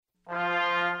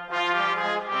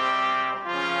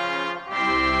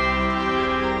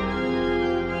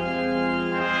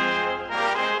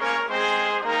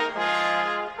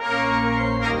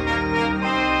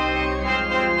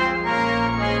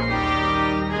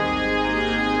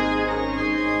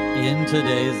In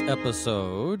today's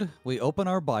episode, we open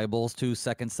our Bibles to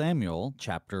 2 Samuel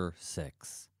chapter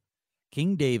 6.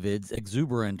 King David's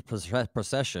exuberant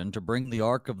procession to bring the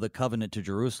Ark of the Covenant to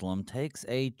Jerusalem takes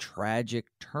a tragic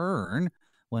turn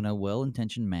when a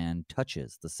well-intentioned man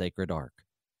touches the sacred Ark.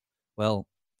 Well,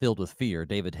 filled with fear,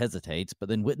 David hesitates, but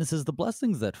then witnesses the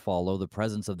blessings that follow the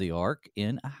presence of the Ark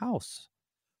in a house.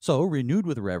 So, renewed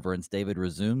with reverence, David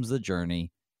resumes the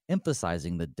journey,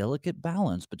 emphasizing the delicate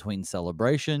balance between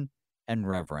celebration and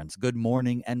reverence. Good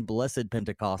morning and blessed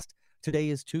Pentecost. Today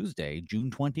is Tuesday,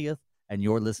 June 20th, and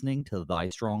you're listening to Thy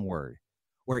Strong Word,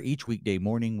 where each weekday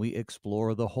morning we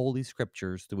explore the Holy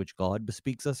Scriptures through which God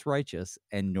bespeaks us righteous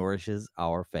and nourishes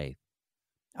our faith.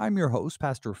 I'm your host,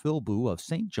 Pastor Booe of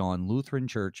St. John Lutheran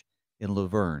Church in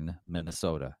Laverne,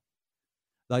 Minnesota.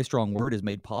 Thy Strong Word is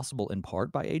made possible in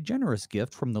part by a generous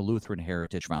gift from the Lutheran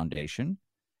Heritage Foundation.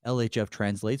 LHF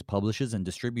translates, publishes, and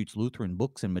distributes Lutheran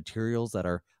books and materials that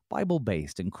are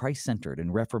Bible-based and Christ-centered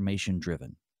and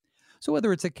Reformation-driven. So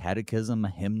whether it's a catechism, a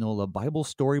hymnal, a Bible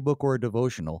storybook, or a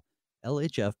devotional,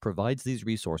 LHF provides these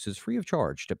resources free of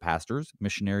charge to pastors,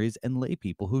 missionaries, and lay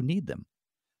people who need them.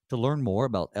 To learn more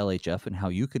about LHF and how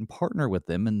you can partner with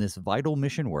them in this vital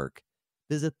mission work,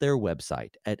 visit their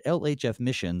website at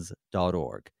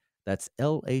lhfmissions.org. That's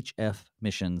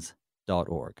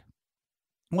lhfmissions.org.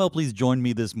 Well, please join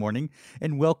me this morning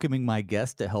in welcoming my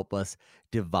guest to help us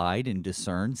divide and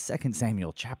discern 2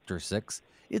 Samuel chapter 6.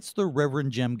 It's the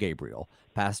Reverend Gabriel,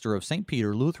 pastor of St.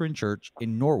 Peter Lutheran Church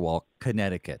in Norwalk,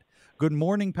 Connecticut. Good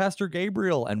morning, Pastor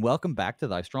Gabriel, and welcome back to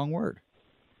Thy Strong Word.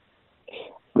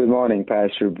 Good morning,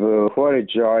 Pastor Booe. What a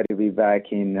joy to be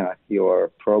back in your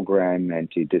program and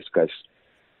to discuss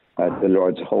the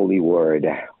Lord's holy word.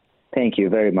 Thank you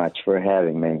very much for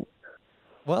having me.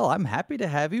 Well, I'm happy to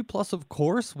have you. Plus, of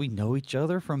course, we know each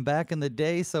other from back in the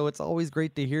day, so it's always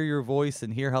great to hear your voice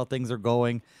and hear how things are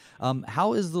going.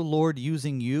 How is the Lord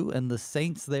using you and the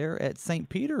saints there at St.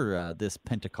 Peter this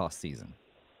Pentecost season?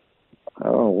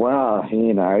 Oh, wow.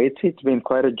 It's been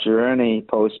quite a journey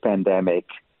post-pandemic.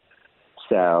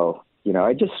 So,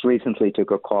 I just recently took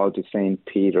a call to St.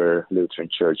 Peter Lutheran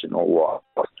Church in Norwalk.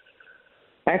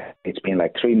 Actually, it's been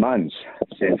like 3 months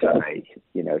since I,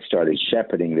 started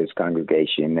shepherding this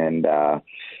congregation. And,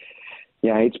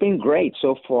 it's been great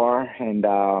so far. And,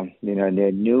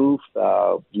 the new,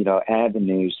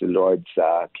 avenues the Lord's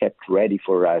kept ready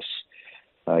for us,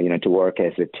 to work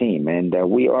as a team. And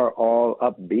we are all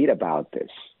upbeat about this,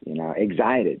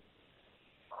 excited.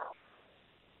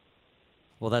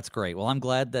 Well, that's great. Well, I'm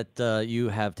glad that you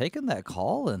have taken that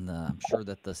call, and I'm sure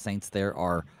that the saints there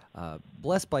are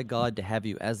blessed by God to have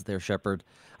you as their shepherd.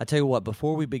 I tell you what,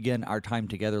 before we begin our time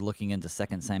together looking into 2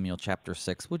 Samuel chapter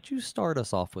 6, would you start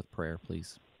us off with prayer,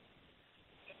 please?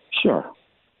 Sure.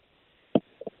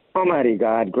 Almighty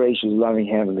God, gracious, loving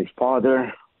Heavenly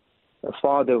Father, a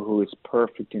Father who is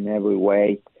perfect in every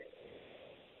way,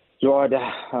 Lord,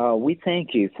 we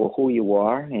thank you for who you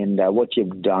are and what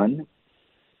you've done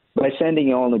by sending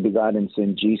your only begotten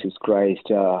Son, Jesus Christ,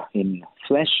 in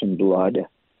flesh and blood.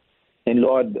 And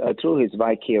Lord, through his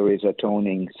vicarious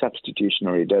atoning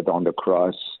substitutionary death on the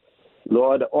cross,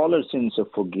 Lord, all our sins are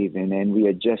forgiven and we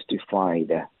are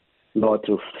justified, Lord,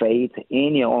 through faith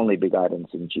in your only begotten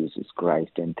Son, Jesus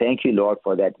Christ. And thank you, Lord,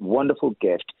 for that wonderful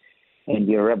gift. And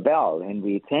we rebel and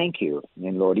we thank you.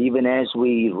 And Lord, even as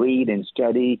we read and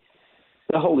study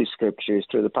the Holy Scriptures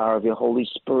through the power of your Holy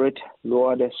Spirit,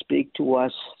 Lord, speak to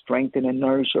us, strengthen and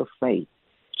nourish our faith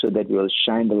so that we'll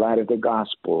shine the light of the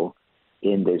gospel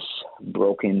in this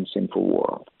broken, sinful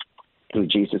world. Through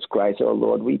Jesus Christ, our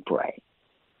Lord, we pray.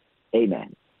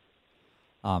 Amen.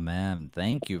 Amen.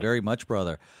 Thank you very much,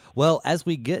 brother. Well, as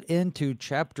we get into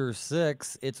chapter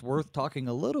 6, it's worth talking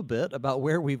a little bit about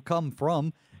where we've come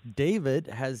from. David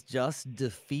has just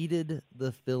defeated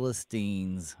the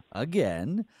Philistines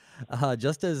again,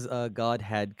 just as God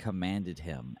had commanded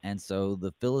him. And so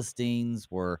the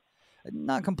Philistines were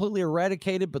not completely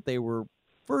eradicated, but they were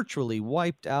virtually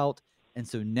wiped out. And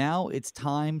so now it's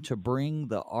time to bring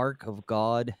the Ark of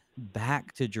God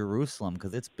back to Jerusalem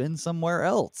because it's been somewhere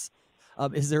else.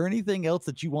 Is there anything else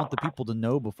that you want the people to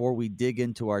know before we dig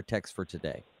into our text for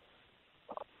today?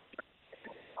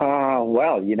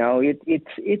 Well,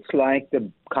 it's like the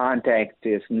context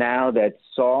is now that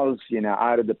Saul's,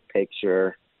 out of the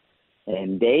picture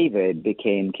and David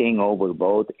became king over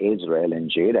both Israel and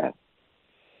Judah.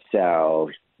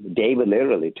 So David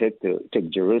literally took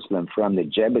Jerusalem from the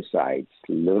Jebusites,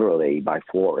 literally by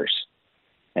force,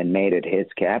 and made it his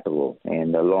capital.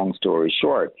 And the long story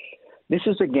short, this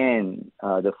is again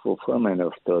the fulfillment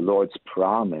of the Lord's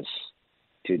promise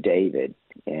to David,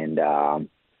 and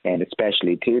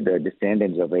especially to the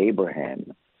descendants of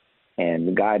Abraham,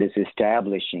 and God is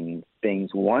establishing things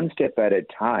one step at a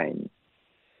time.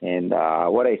 And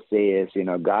what I say is,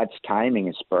 God's timing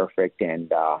is perfect,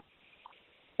 and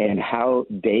how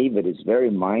David is very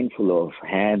mindful of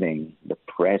having the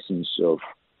presence of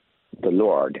the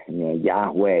Lord,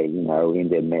 Yahweh, in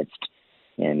the midst,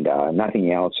 and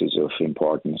nothing else is of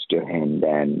importance to him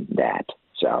than that.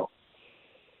 So,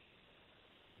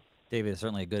 David is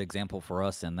certainly a good example for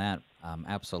us in that.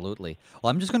 Absolutely. Well,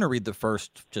 I'm just going to read the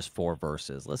first just 4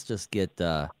 verses. Let's just get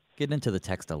into the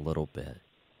text a little bit.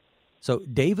 So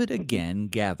David again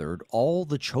gathered all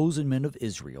the chosen men of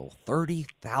Israel,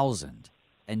 30,000.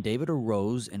 And David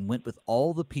arose and went with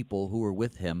all the people who were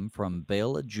with him from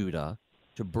Baal-Judah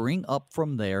to bring up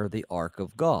from there the ark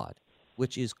of God,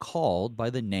 which is called by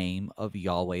the name of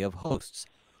Yahweh of hosts,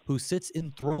 who sits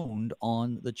enthroned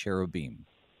on the cherubim.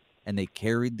 And they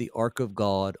carried the ark of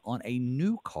God on a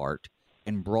new cart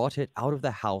and brought it out of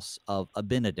the house of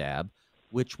Abinadab,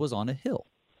 which was on a hill.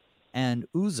 And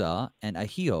Uzzah and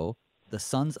Ahio, the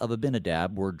sons of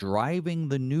Abinadab, were driving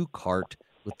the new cart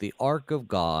with the ark of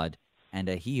God, and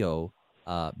Ahio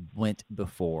went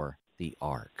before the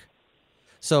ark.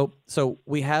 So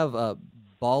we have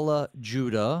Bala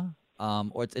Judah,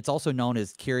 or it's also known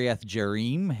as Kiriath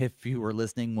Jearim, if you were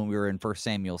listening when we were in 1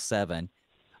 Samuel 7.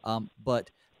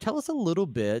 But tell us a little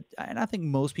bit, and I think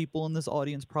most people in this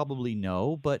audience probably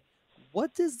know, but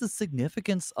what is the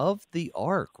significance of the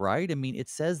ark, right? I mean, it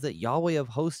says that Yahweh of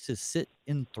hosts is sit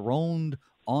enthroned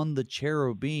on the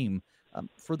cherubim.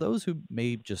 For those who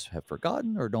may just have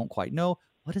forgotten or don't quite know,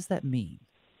 what does that mean?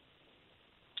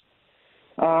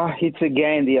 It's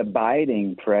again the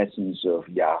abiding presence of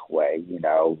Yahweh,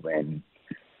 when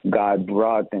God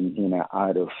brought them,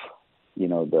 out of,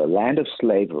 the land of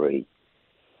slavery.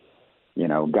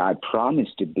 God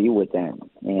promised to be with them.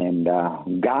 And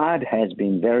God has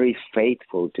been very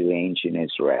faithful to ancient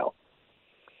Israel.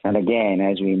 And again,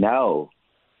 as we know,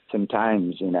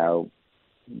 sometimes,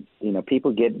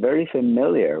 people get very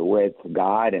familiar with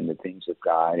God and the things of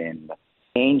God, and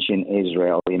ancient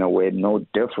Israel, we're no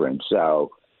different.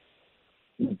 So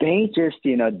they just,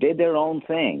 did their own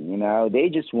thing. They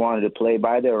just wanted to play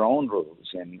by their own rules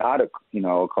and not,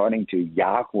 according to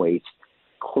Yahweh's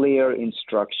clear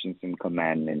instructions and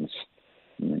commandments.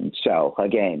 So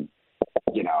again,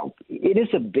 it is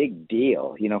a big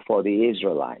deal, for the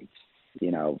Israelites,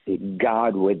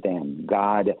 God with them,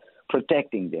 God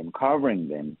protecting them, covering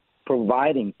them,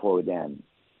 providing for them,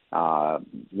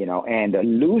 and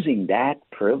losing that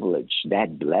privilege,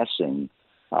 that blessing,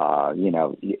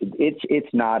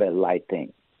 it's not a light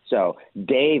thing. So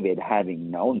David, having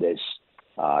known this,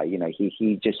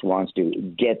 he just wants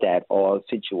to get that all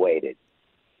situated.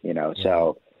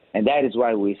 So, and that is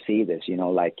why we see this,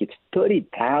 like it's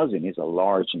 30,000 is a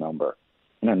large number,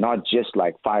 not just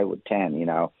like 5 or 10,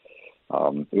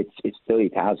 it's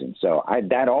 30,000. So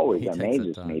that always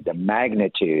amazes me, the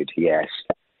magnitude. Yes.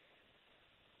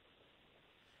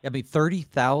 I mean,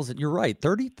 30,000, you're right,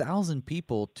 30,000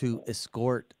 people to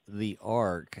escort the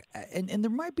ark. And there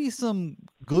might be some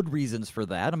good reasons for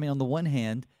that. I mean, on the one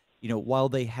hand, while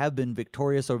they have been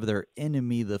victorious over their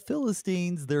enemy, the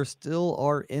Philistines, there still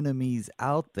are enemies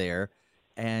out there.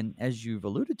 And as you've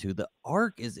alluded to, the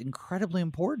ark is incredibly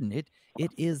important.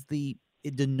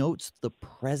 It denotes the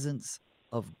presence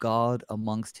of God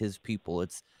amongst his people.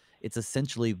 It's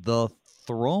essentially the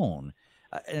throne.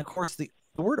 And of course, the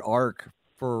word ark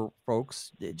for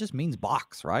folks, it just means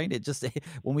box, right? It just,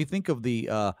 when we think of the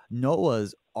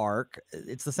Noah's ark,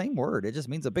 it's the same word. It just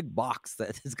means a big box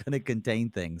that is going to contain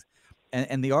things.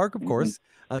 And the ark, of course,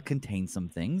 contains some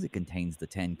things. It contains the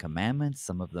 10 Commandments,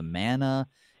 some of the manna.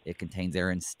 It contains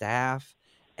Aaron's staff.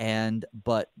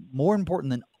 But more important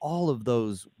than all of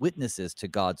those witnesses to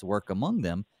God's work among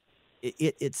them,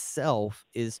 it itself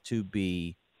is to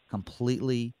be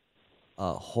completely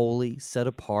holy, set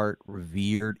apart,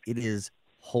 revered. It is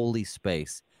holy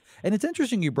space. And it's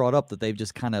interesting you brought up that they've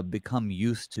just kind of become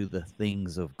used to the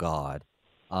things of God.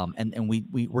 And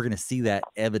we're going to see that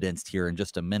evidenced here in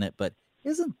just a minute. But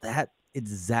isn't that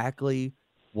exactly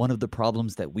one of the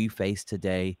problems that we face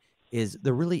today? Is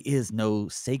there really is no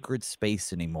sacred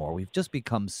space anymore. We've just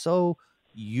become so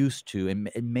used to and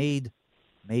made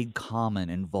common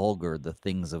and vulgar the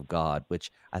things of God,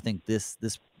 which I think this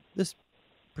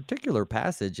particular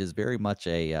passage is very much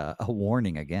a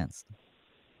warning against.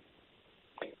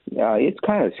 Yeah, it's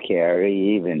kind of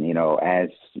scary, even, as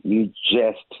you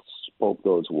just spoke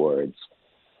those words,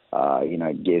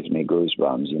 it gives me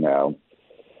goosebumps,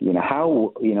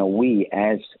 how, we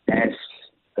as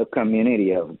a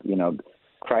community of,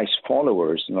 Christ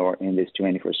followers, in this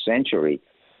 21st century,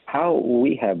 how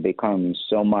we have become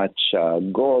so much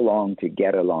go along to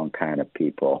get along kind of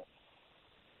people.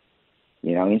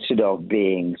 Instead of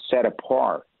being set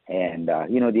apart. And,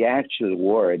 the actual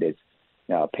word is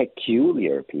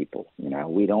peculiar people.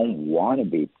 We don't want to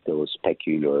be those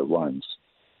peculiar ones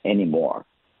anymore.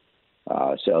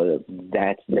 So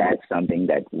that's something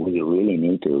that we really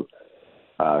need to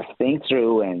think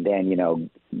through and then,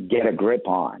 get a grip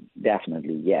on.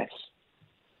 Definitely, yes.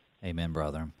 Amen,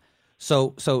 brother.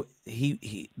 So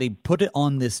they put it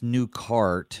on this new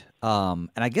cart, and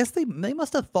I guess they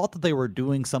must have thought that they were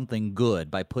doing something good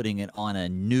by putting it on a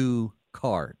new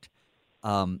cart.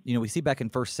 We see back in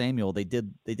 1 Samuel they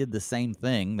did the same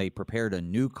thing. They prepared a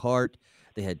new cart.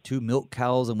 They had 2 milk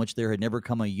cows in which there had never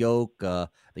come a yoke.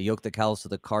 They yoked the cows to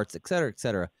the carts, et cetera, et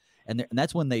cetera. And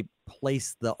that's when they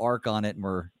placed the ark on it and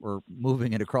were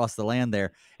moving it across the land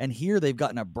there. And here they've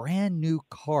gotten a brand new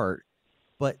cart,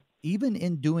 but even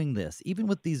in doing this, even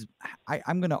with these,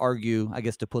 I'm going to argue, I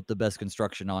guess, to put the best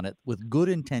construction on it, with good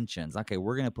intentions. Okay,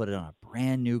 we're going to put it on a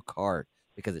brand new cart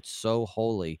because it's so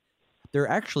holy. They're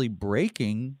actually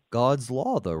breaking God's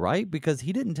law, though, right? Because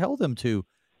he didn't tell them to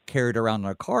carry it around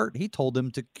in a cart. He told them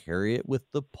to carry it with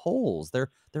the poles. They're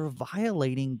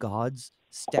violating God's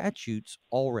statutes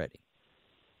already.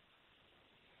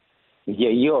 Yeah,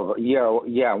 you're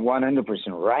 100%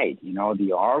 right.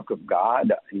 The Ark of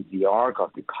God is the Ark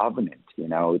of the Covenant.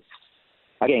 It's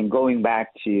again going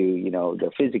back to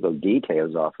the physical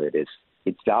details of it.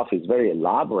 Itself is very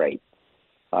elaborate.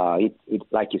 It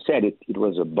like you said, it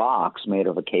was a box made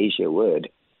of acacia wood,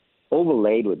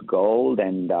 overlaid with gold,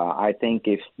 and I think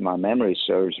if my memory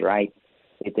serves right,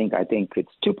 I think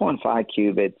it's 2.5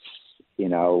 cubits,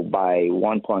 by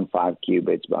 1.5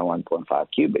 cubits by 1.5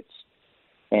 cubits.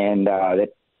 And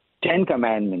the 10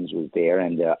 Commandments was there,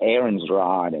 and Aaron's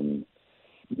rod, and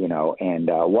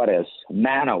what else?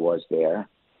 Manna was there,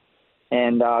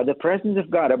 and the presence of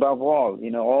God above all.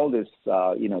 All this,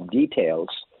 details.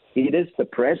 It is the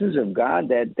presence of God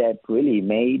that really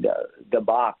made the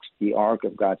box, the Ark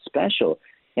of God, special.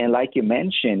 And like you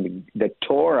mentioned, the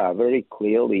Torah very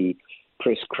clearly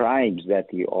prescribes that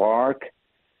the Ark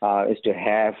is to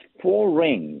have 4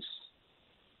 rings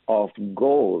of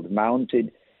gold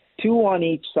mounted, 2 on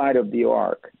each side of the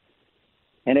ark.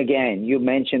 And again, you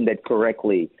mentioned that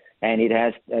correctly, and it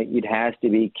has to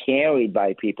be carried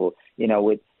by people,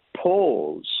 with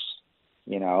poles,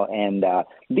 and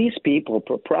these people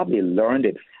probably learned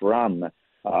it from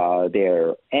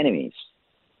their enemies,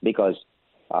 because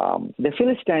the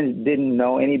Philistines didn't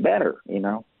know any better,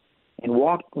 and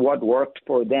what worked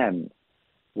for them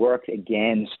worked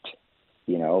against,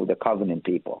 the covenant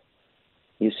people.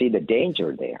 You see the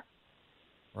danger there.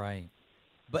 Right.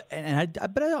 But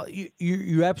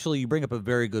you absolutely bring up a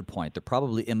very good point. They're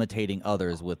probably imitating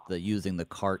others with using the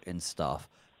cart and stuff.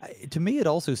 To me, it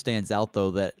also stands out,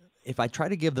 though, that if I try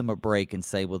to give them a break and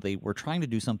say, well, they were trying to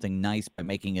do something nice by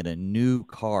making it a new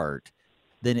cart,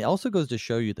 then it also goes to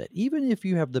show you that even if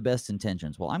you have the best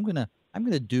intentions, well, I'm gonna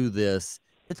do this.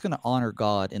 It's going to honor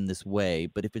God in this way.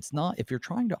 But if you're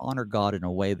trying to honor God in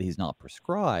a way that He's not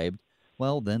prescribed,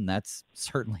 well, then that's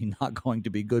certainly not going to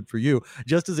be good for you,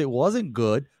 just as it wasn't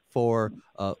good for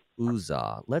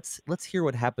Uzzah. Let's hear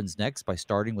what happens next by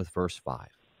starting with verse 5.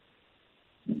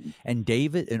 And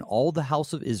David and all the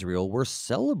house of Israel were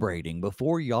celebrating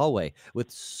before Yahweh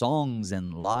with songs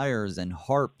and lyres and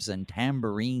harps and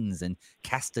tambourines and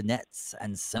castanets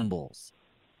and cymbals.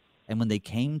 And when they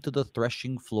came to the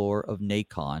threshing floor of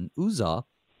Nacon, Uzzah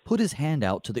put his hand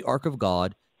out to the ark of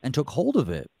God and took hold of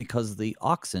it, because the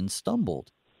oxen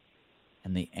stumbled.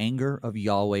 And the anger of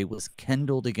Yahweh was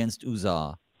kindled against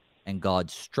Uzzah, and God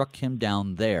struck him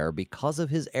down there because of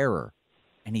his error,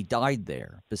 and he died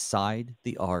there beside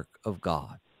the ark of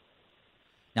God.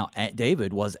 Now,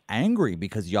 David was angry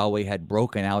because Yahweh had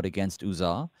broken out against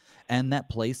Uzzah, and that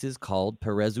place is called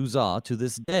Perez Uzzah to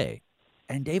this day.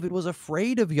 And David was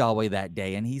afraid of Yahweh that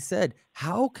day, and he said,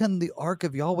 "How can the ark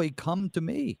of Yahweh come to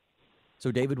me?"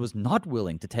 So David was not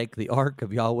willing to take the ark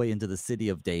of Yahweh into the city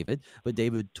of David, but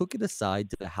David took it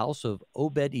aside to the house of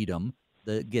Obed-Edom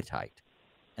the Gittite.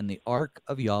 And the ark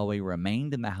of Yahweh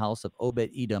remained in the house of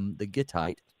Obed-Edom the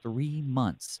Gittite 3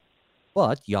 months.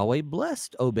 But Yahweh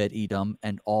blessed Obed-Edom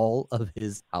and all of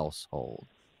his household.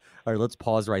 All right, let's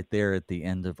pause right there at the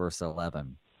end of verse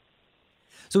 11.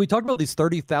 So we talked about these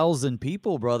 30,000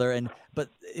 people, brother, but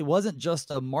it wasn't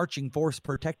just a marching force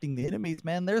protecting the enemies,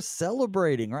 man. They're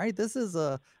celebrating, right? This is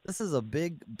a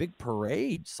big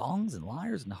parade, songs and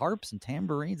lyres and harps and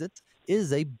tambourines. It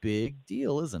is a big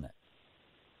deal, isn't it?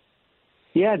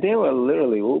 Yeah, they were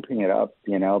literally whooping it up,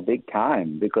 big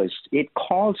time, because it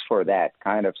calls for that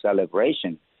kind of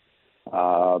celebration.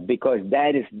 because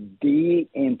that is the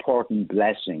important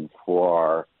blessing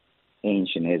for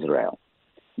ancient Israel.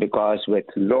 Because with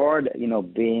Lord,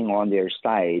 being on their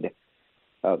side,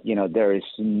 there is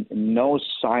no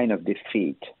sign of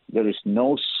defeat. There is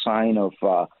no sign of,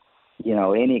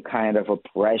 any kind of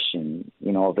oppression,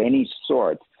 of any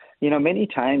sort. Many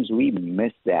times we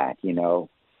miss that,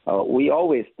 we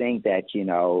always think that,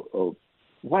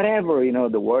 whatever,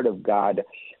 the Word of God,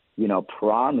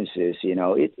 promises,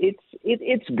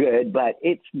 it's good, but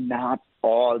it's not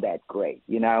all that great,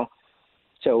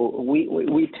 So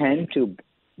we tend to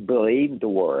believe the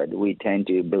Word. We tend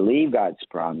to believe God's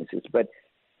promises, but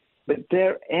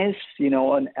there is,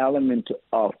 an element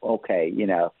of, okay,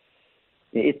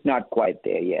 it's not quite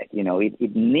there yet.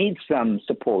 It needs some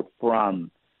support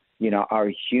from,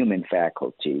 our human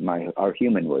faculty, our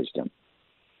human wisdom.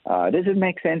 Does it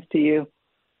make sense to you?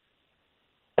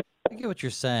 I get what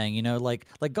you're saying. Like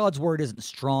God's word isn't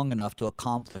strong enough to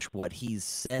accomplish what He's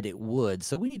said it would,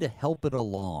 so we need to help it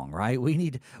along, right? We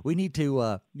need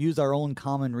to use our own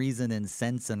common reason and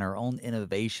sense and our own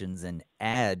innovations and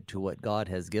add to what God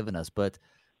has given us. But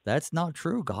that's not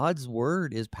true. God's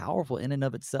word is powerful in and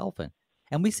of itself,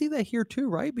 and we see that here too,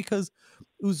 right? Because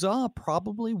Uzzah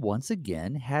probably once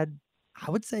again had, I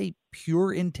would say,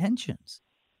 pure intentions,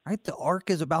 right? The ark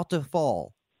is about to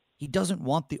fall. He doesn't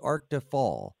want the ark to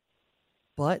fall.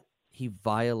 But he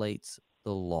violates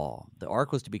the law. The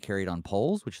ark was to be carried on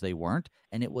poles, which they weren't,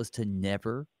 and it was to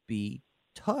never be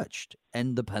touched.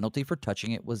 And the penalty for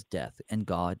touching it was death, and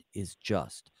God is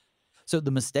just. So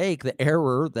the mistake, the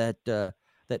error that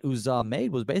Uzzah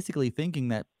made was basically thinking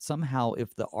that somehow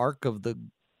if the ark of the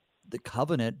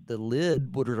covenant, the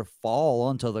lid were to fall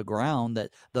onto the ground,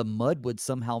 that the mud would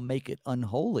somehow make it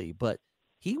unholy. But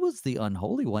he was the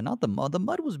unholy one, not the mud. The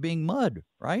mud was being mud,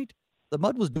 right? The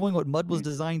mud was doing what mud was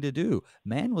designed to do.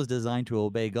 Man was designed to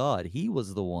obey God. He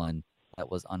was the one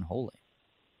that was unholy.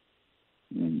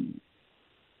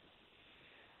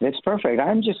 That's perfect.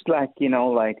 I'm just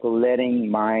letting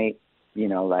my,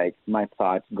 my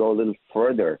thoughts go a little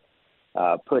further,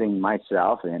 putting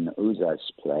myself in Uzzah's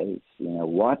place.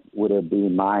 What would it be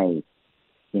my,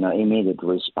 immediate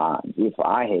response if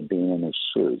I had been in his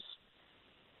shoes?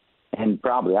 And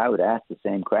probably I would ask the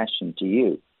same question to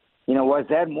you. Was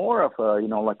that more of a,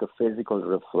 like a physical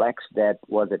reflex that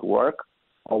was at work,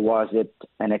 or was it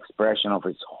an expression of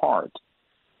his heart,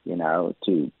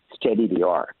 to steady the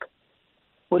ark?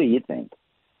 What do you think?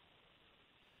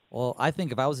 Well, I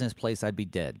think if I was in his place, I'd be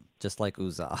dead, just like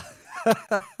Uzzah.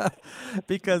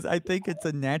 Because I think it's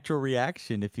a natural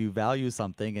reaction if you value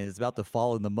something and it's about to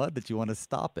fall in the mud that you want to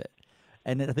stop it.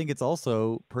 And I think it's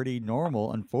also pretty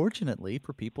normal, unfortunately,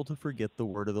 for people to forget the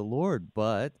word of the Lord.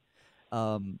 But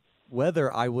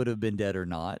whether I would have been dead or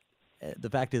not, the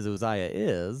fact is Uzziah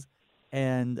is,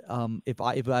 and if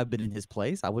I've been in his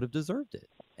place, I would have deserved it,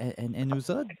 and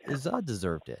Uzzah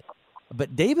deserved it.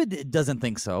 But David doesn't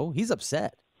think so. He's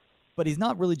upset, but he's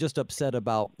not really just upset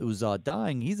about Uzzah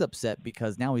dying. He's upset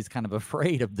because now he's kind of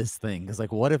afraid of this thing. It's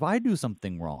like, what if I do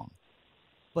something wrong?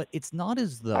 But it's not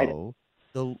as though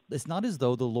the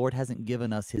Lord hasn't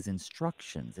given us His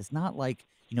instructions. It's not like,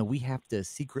 we have to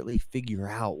secretly figure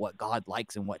out what God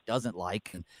likes and what doesn't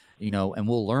like, and and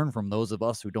we'll learn from those of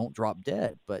us who don't drop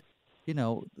dead. But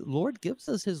the Lord gives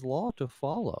us His law to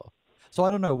follow. So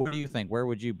I don't know. What do you think? Where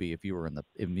would you be if you were in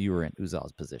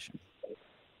Uzzah's position?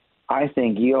 I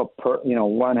think you're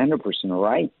 100%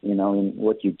 right. In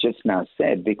what you just now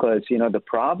said, because the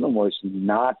problem was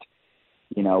not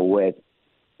with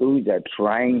Uzzah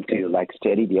trying to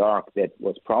steady the ark, that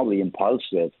was probably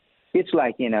impulsive. It's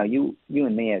like, you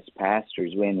and me as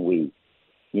pastors, when we,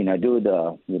 do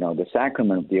the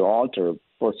sacrament of the altar,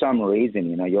 for some reason,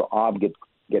 your arm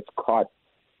gets caught,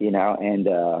 and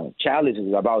the chalice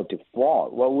is about to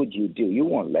fall. What would you do? You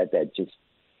won't let that just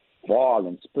fall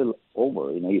and spill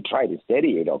over. You try to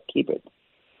steady it or keep it.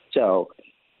 So,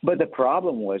 but the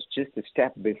problem was just a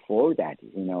step before that,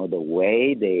 the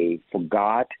way they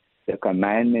forgot the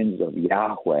commandments of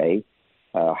Yahweh,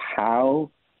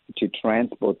 how to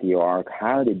transport the ark,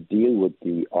 how to deal with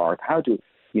the ark, how to,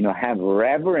 have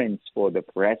reverence for the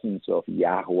presence of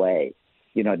Yahweh.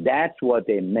 That's what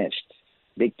they missed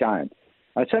big time.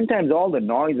 Sometimes all the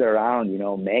noise around,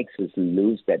 makes us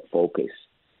lose that focus.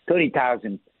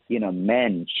 30,000,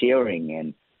 men cheering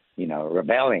and,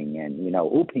 rebelling and,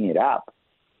 whooping it up.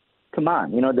 Come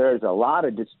on, there's a lot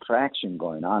of distraction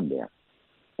going on there.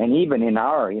 And even in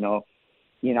our, in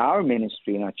our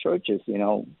ministry, in our churches,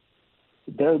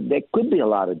 there could be a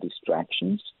lot of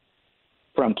distractions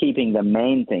from keeping the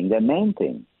main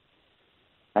thing.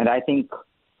 And I think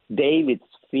David's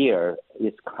fear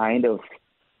is kind of,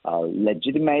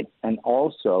 legitimate, and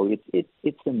also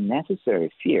it's a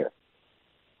necessary fear.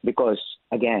 Because,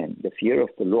 again, the fear of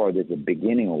the Lord is the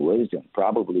beginning of wisdom.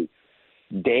 Probably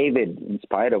David, in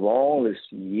spite of all his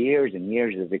years and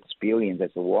years of experience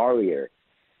as a warrior,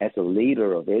 as a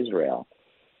leader of Israel,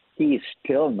 he is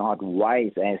still not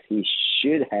wise as he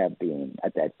should have been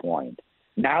at that point.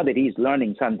 Now that he's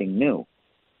learning something new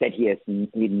that he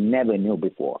never knew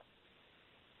before.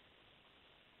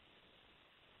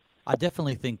 I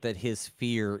definitely think that his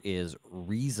fear is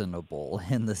reasonable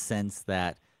in the sense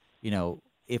that,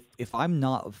 if I'm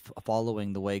not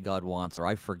following the way God wants, or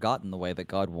I've forgotten the way that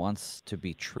God wants to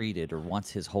be treated or wants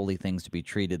his holy things to be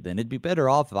treated, then it'd be better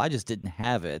off if I just didn't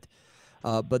have it.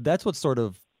 But that's what's sort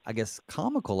of, I guess,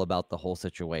 comical about the whole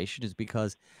situation, is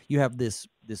because you have this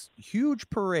huge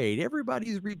parade.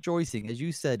 Everybody's rejoicing. As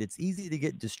you said, it's easy to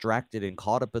get distracted and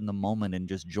caught up in the moment and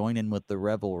just join in with the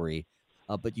revelry.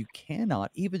 But you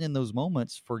cannot, even in those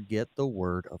moments, forget the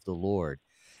word of the Lord.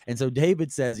 And so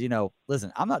David says,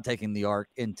 listen, I'm not taking the ark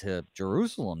into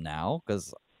Jerusalem now,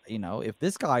 because, if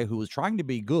this guy who was trying to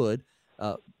be good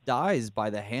dies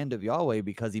by the hand of Yahweh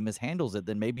because he mishandles it,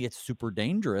 then maybe it's super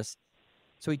dangerous.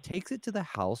 So he takes it to the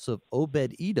house of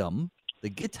Obed-Edom, the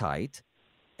Gittite,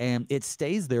 and it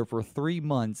stays there for 3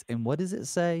 months. And what does it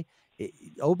say?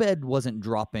 Obed wasn't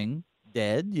dropping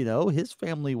dead. His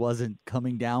family wasn't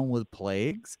coming down with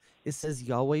plagues. It says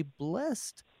Yahweh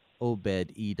blessed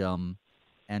Obed-Edom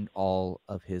and all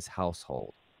of his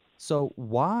household. So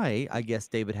why, I guess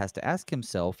David has to ask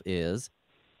himself, is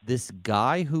this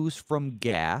guy who's from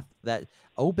Gath, that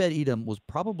Obed-Edom was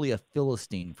probably a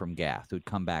Philistine from Gath who'd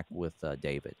come back with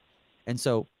David. And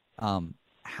so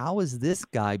how is this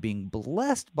guy being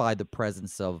blessed by the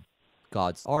presence of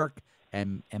God's ark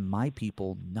and my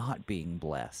people not being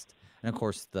blessed? And of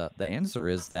course, the answer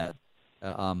is that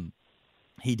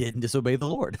he didn't disobey the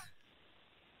Lord.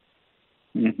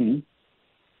 Mm-hmm.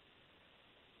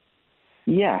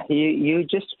 Yeah, you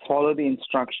just follow the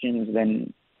instructions,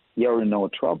 then you're in no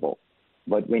trouble.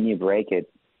 But when you break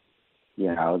it,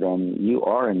 then you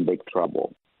are in big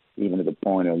trouble, even to the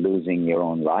point of losing your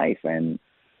own life. And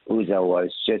Uzzah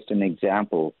was just an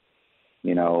example,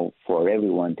 for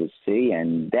everyone to see.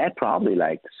 And that probably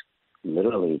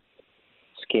literally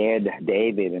scared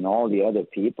David and all the other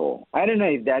people. I don't know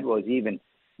if that was even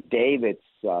David's,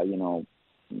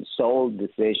 sole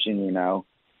decision,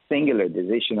 singular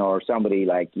decision, or somebody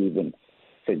even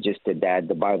suggested that.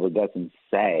 The Bible doesn't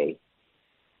say.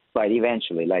 But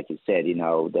eventually, like you said,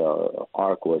 the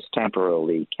ark was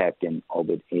temporarily kept in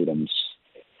Obed-Edom's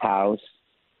house,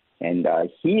 and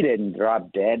he didn't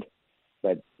drop dead,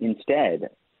 but instead,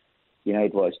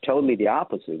 it was totally the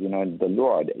opposite. The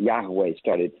Lord, Yahweh,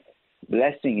 started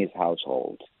blessing his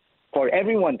household for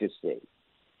everyone to see.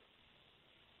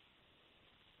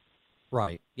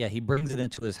 Right. Yeah, he brings it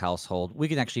into his household. We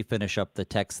can actually finish up the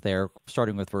text there,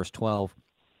 starting with verse 12.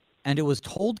 And it was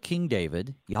told King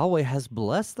David, Yahweh has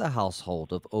blessed the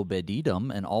household of Obed-Edom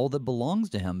and all that belongs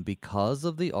to him because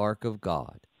of the ark of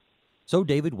God. So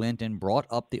David went and brought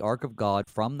up the ark of God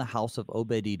from the house of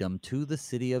Obed-Edom to the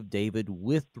city of David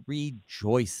with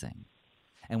rejoicing.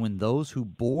 And when those who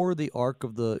bore the ark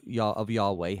of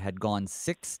Yahweh had gone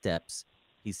 6 steps,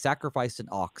 he sacrificed an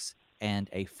ox and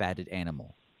a fatted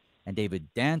animal. And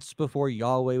David danced before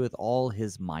Yahweh with all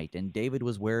his might. And David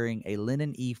was wearing a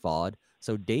linen ephod.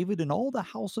 So David and all the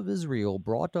house of Israel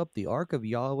brought up the ark of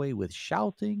Yahweh with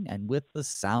shouting and with the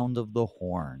sound of the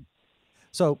horn.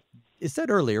 So it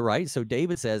said earlier, right? So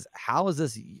David says, how is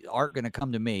this ark going to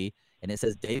come to me? And it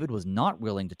says David was not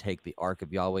willing to take the ark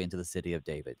of Yahweh into the city of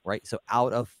David, right? So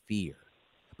out of fear.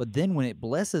 But then when it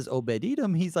blesses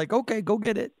Obed-Edom, he's like, okay, go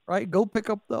get it, right? Go pick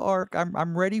up the ark.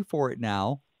 I'm ready for it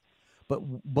now.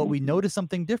 But we notice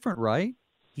something different, right?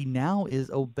 He now is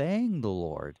obeying the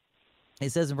Lord.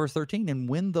 It says in verse 13, and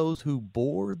when those who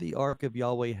bore the ark of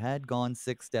Yahweh had gone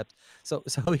 6 steps. So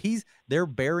they're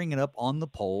bearing it up on the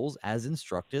poles as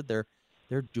instructed. They're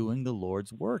doing the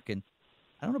Lord's work. And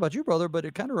I don't know about you, brother, but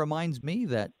it kind of reminds me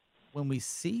that when we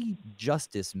see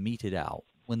justice meted out,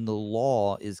 when the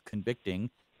law is convicting,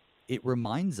 it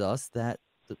reminds us that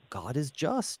God is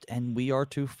just and we are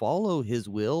to follow his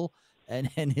will and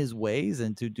his ways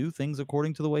and to do things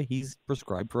according to the way he's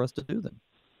prescribed for us to do them.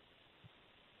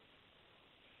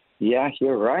 Yeah,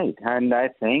 you're right. And I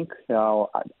think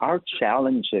our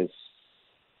challenge is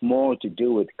more to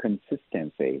do with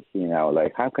consistency,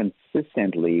 how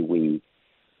consistently we,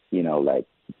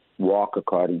 walk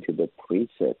according to the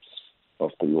precepts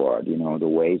of the Lord, the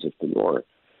ways of the Lord.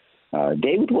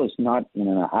 David was not,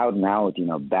 out and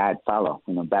out, bad fellow,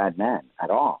 bad man at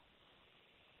all.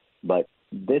 But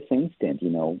this instant,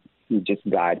 he just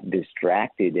got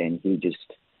distracted and he just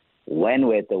went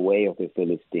with the way of the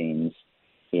Philistines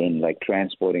in like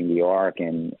transporting the ark,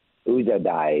 and Uzzah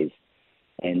dies,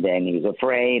 and then he's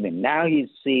afraid, and now he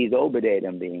sees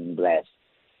Obed-Edom being blessed.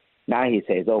 Now he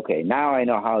says, okay, now I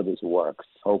know how this works.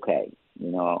 Okay,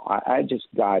 I just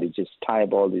got to just tie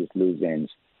up all these loose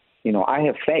ends. I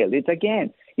have failed.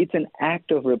 It's an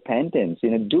act of repentance.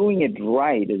 Doing it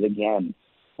right is, again,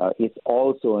 it's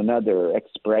also another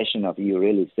expression of you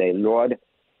really say, Lord,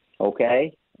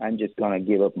 okay, I'm just going to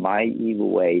give up my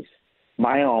evil ways,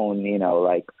 my own,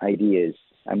 ideas.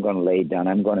 I'm going to lay it down.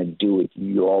 I'm going to do it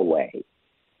your way.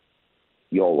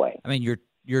 Your way. I mean,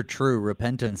 your true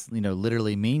repentance,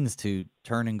 literally means to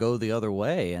turn and go the other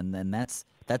way, and then that's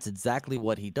exactly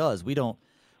what he does. We don't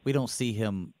see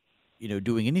him,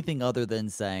 doing anything other than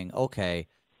saying, okay,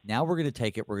 now we're going to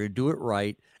take it, we're going to do it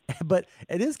right. But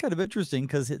it is kind of interesting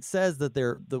because it says that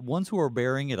they're the ones who are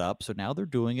bearing it up, so now they're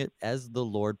doing it as the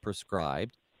Lord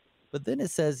prescribed. But then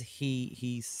it says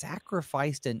he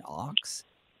sacrificed an ox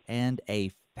and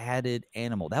a fatted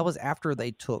animal. That was after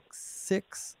they took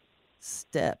 6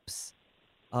 steps.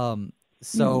 Is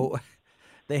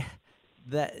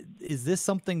this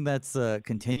something that's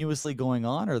continuously going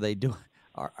on? Are they doing?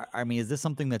 Is this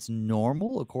something that's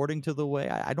normal according to the way?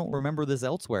 I don't remember this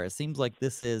elsewhere. It seems like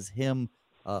this is him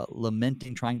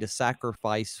lamenting, trying to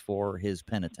sacrifice for his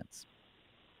penitence.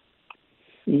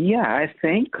 Yeah, I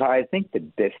think the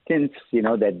distance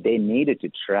that they needed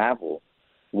to travel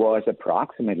was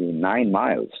approximately 9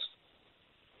 miles,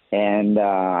 and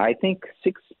I think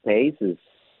 6 paces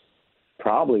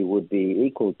probably would be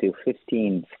equal to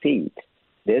 15 feet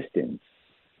distance.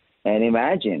 And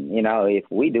imagine, if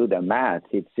we do the math,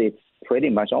 it's pretty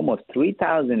much almost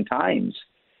 3,000 times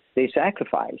they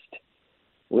sacrificed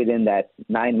within that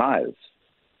 9 miles.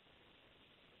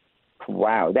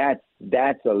 Wow,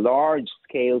 that's a large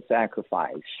scale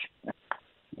sacrifice,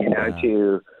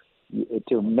 to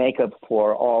make up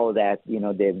for all that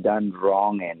they've done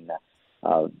wrong and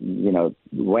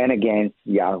went against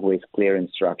Yahweh's clear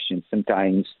instructions.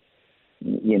 Sometimes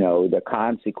the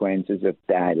consequences of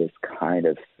that is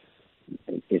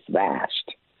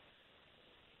vast.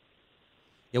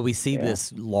 Yeah, we see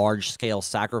this large-scale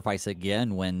sacrifice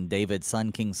again when David's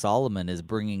son, King Solomon, is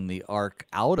bringing the ark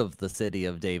out of the city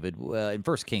of David in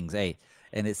 1 Kings 8.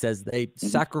 And it says they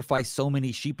sacrificed so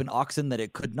many sheep and oxen that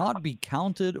it could not be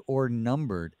counted or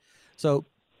numbered. So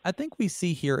I think we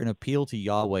see here an appeal to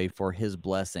Yahweh for his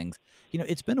blessings.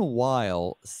 It's been a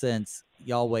while since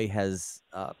Yahweh has,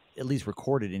 at least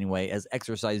recorded anyway, has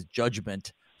exercised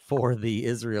judgment for the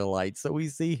Israelites. So we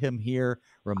see him here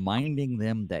reminding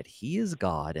them that he is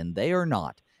God and they are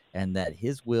not, and that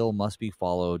his will must be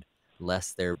followed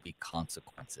lest there be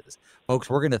consequences. Folks,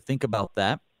 we're going to think about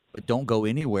that, but don't go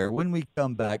anywhere. When we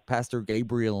come back, Pastor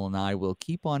Gabriel and I will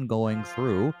keep on going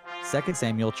through 2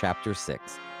 Samuel chapter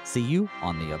 6. See you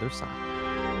on the other side.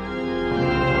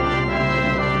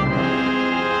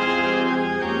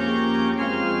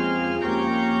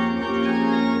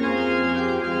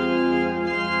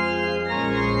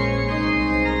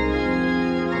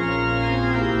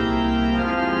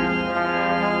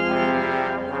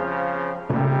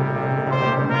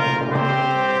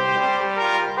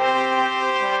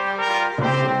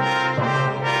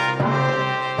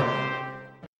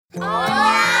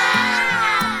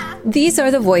 These are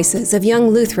the voices of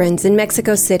young Lutherans in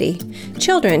Mexico City,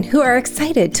 children who are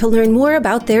excited to learn more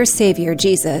about their Savior,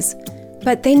 Jesus.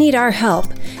 But they need our help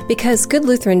because good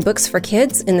Lutheran books for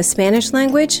kids in the Spanish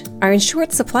language are in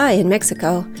short supply in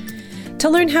Mexico. To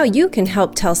learn how you can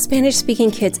help tell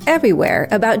Spanish-speaking kids everywhere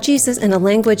about Jesus in a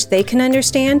language they can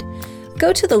understand,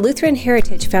 go to the Lutheran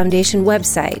Heritage Foundation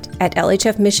website at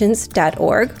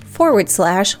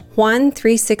lhfmissions.org/Juan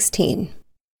 316.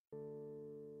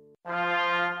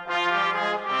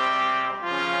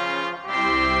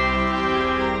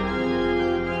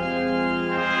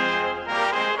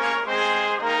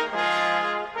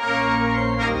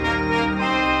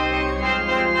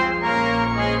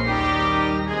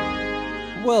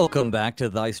 Welcome back to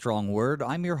Thy Strong Word.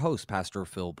 I'm your host, Pastor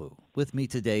Phil Booe. With me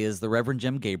today is the Reverend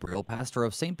Jim Gabriel, pastor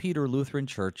of St. Peter Lutheran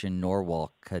Church in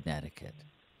Norwalk, Connecticut.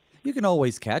 You can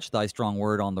always catch Thy Strong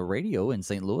Word on the radio in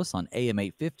St. Louis on AM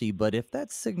 850, but if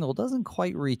that signal doesn't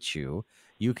quite reach you,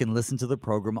 you can listen to the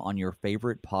program on your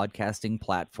favorite podcasting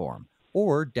platform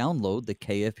or download the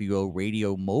KFUO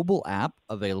Radio mobile app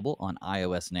available on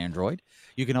iOS and Android.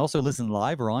 You can also listen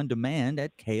live or on demand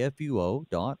at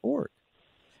kfuo.org.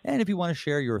 And if you want to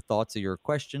share your thoughts or your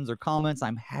questions or comments,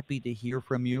 I'm happy to hear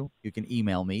from you. You can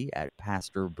email me at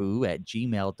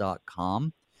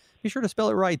pastorboo@gmail.com. Be sure to spell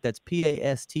it right. That's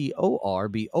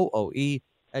PASTORBOOE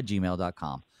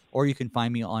 @gmail.com. or you can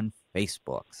find me on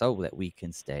Facebook so that we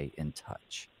can stay in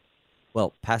touch.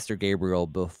 Well, Pastor Gabriel,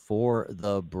 before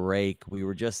the break, we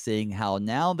were just seeing how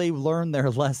now they've learned their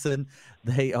lesson.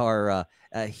 They are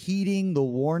heeding the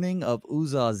warning of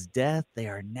Uzzah's death. They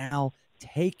are now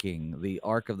taking the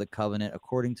Ark of the Covenant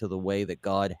according to the way that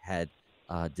God had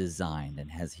designed and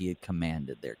as he had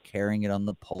commanded. They're carrying it on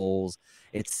the poles.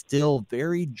 It's still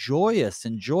very joyous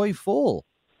and joyful.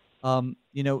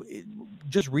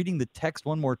 Just reading the text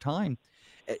one more time,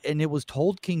 and it was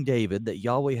told King David that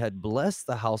Yahweh had blessed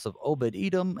the house of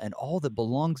Obed-Edom and all that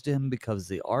belongs to him because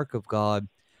the ark of God.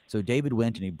 So David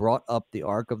went and he brought up the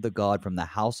ark of the God from the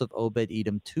house of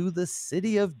Obed-Edom to the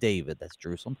city of David, that's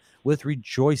Jerusalem, with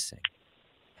rejoicing.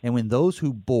 And when those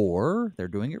who bore, they're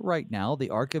doing it right now,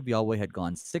 the ark of Yahweh had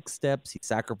gone 6 steps, he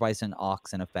sacrificed an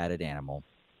ox and a fatted animal.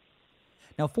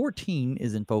 Now 14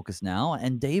 is in focus now,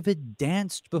 and David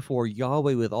danced before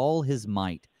Yahweh with all his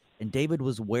might. And David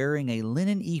was wearing a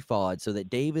linen ephod, so that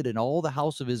David and all the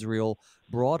house of Israel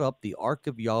brought up the ark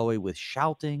of Yahweh with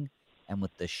shouting and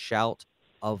with the shout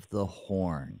of the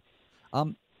horn.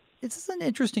 This is an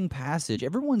interesting passage.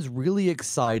 Everyone's really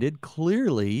excited.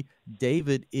 Clearly,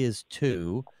 David is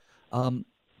too.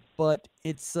 But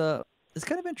it's kind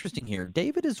of interesting here.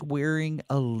 David is wearing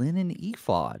a linen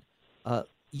ephod.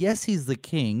 Yes, he's the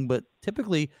king, but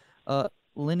typically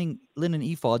linen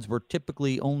ephods were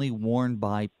typically only worn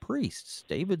by priests.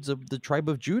 David's of the tribe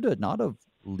of Judah, not of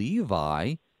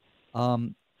Levi.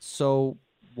 So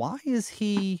why is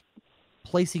he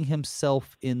placing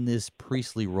himself in this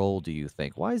priestly role, do you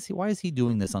think? Why is he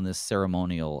doing this on this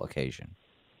ceremonial occasion?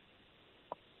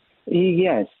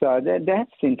 Yes,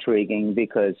 that's intriguing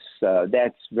because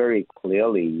that's very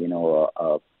clearly,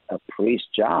 a priest's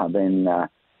job. And the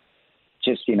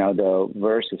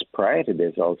verses prior to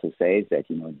this also says that,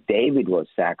 David was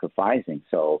sacrificing.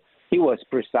 So he was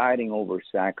presiding over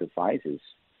sacrifices.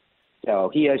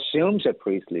 So he assumes a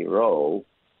priestly role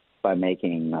by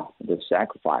making the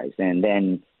sacrifice. And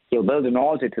then he'll build an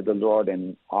altar to the Lord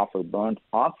and offer burnt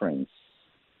offerings,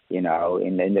 in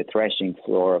the threshing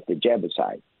floor of the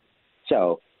Jebusite.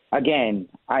 So again,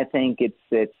 I think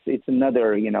it's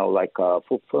another, like a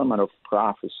fulfillment of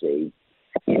prophecy.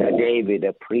 David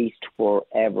a priest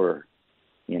forever,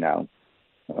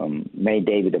 made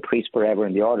David a priest forever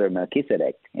in the order of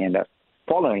Melchizedek. And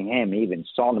following him, even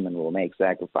Solomon will make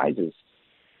sacrifices.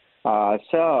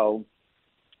 So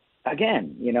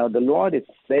again, the Lord is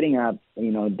setting up,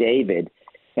 David.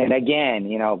 And again,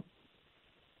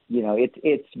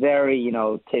 it's very,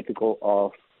 typical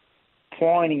of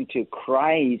pointing to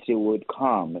Christ who would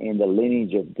come in the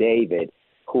lineage of David,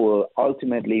 who will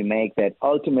ultimately make that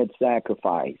ultimate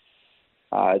sacrifice.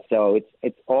 So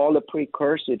it's all a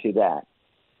precursor to that.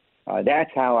 That's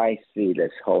how I see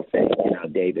this whole thing,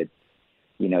 David,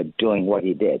 doing what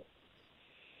he did.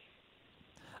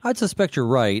 I'd suspect you're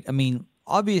right. I mean,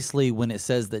 obviously, when it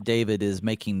says that David is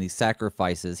making these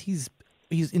sacrifices, he's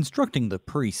instructing the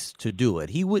priests to do it.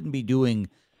 He wouldn't be doing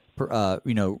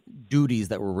duties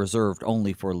that were reserved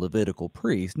only for Levitical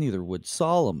priests. Neither would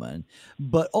Solomon.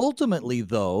 But ultimately,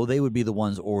 though, they would be the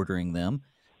ones ordering them.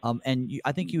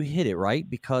 I think you hit it, right?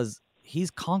 Because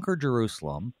he's conquered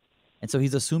Jerusalem. And so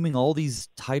he's assuming all these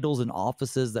titles and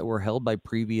offices that were held by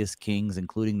previous kings,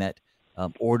 including that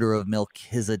order of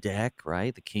Melchizedek,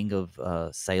 right? The king of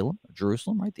Salem,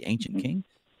 Jerusalem, right? The ancient king.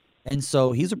 And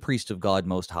so he's a priest of God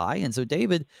Most High. And so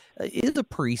David is a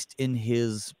priest in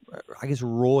his,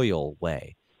 royal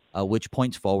way, which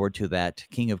points forward to that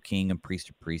King of King and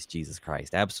Priest of Priest, Jesus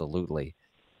Christ. Absolutely.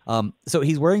 So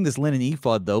he's wearing this linen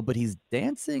ephod, though, but he's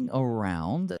dancing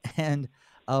around. And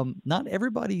not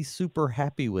everybody's super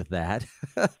happy with that,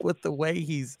 with the way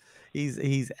he's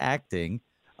acting.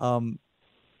 Well,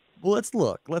 let's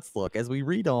look as we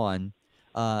read on.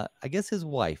 I guess his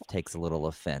wife takes a little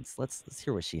offense. Let's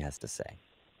hear what she has to say.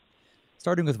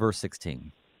 Starting with verse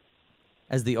 16.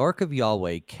 As the ark of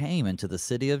Yahweh came into the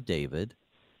city of David,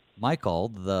 Michal,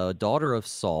 the daughter of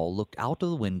Saul, looked out of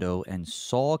the window and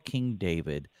saw King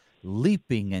David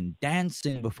leaping and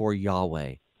dancing before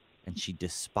Yahweh, and she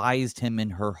despised him in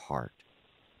her heart.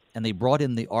 And they brought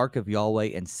in the ark of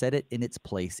Yahweh and set it in its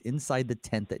place inside the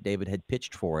tent that David had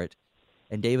pitched for it.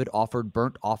 And David offered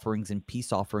burnt offerings and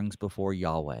peace offerings before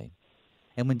Yahweh.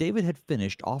 And when David had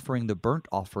finished offering the burnt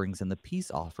offerings and the peace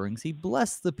offerings, he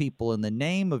blessed the people in the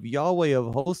name of Yahweh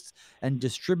of hosts and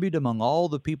distributed among all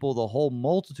the people, the whole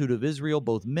multitude of Israel,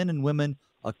 both men and women,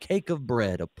 a cake of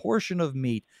bread, a portion of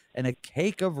meat, and a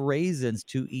cake of raisins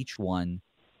to each one.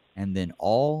 And then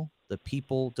all the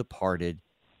people departed,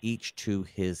 each to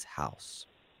his house.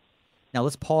 Now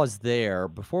let's pause there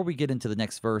before we get into the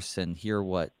next verse and hear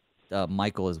what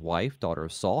Michal, his wife, daughter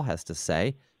of Saul, has to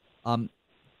say.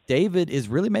 David is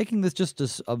really making this just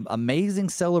an amazing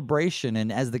celebration,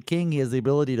 and as the king, he has the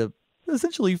ability to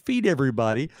essentially feed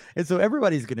everybody, and so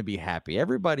everybody's going to be happy.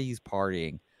 Everybody's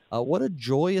partying. What a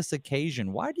joyous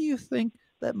occasion. Why do you think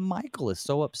that Michal is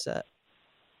so upset?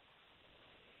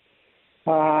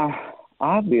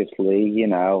 Obviously,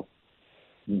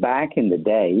 back in the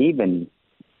day, even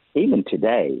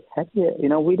today,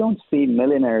 we don't see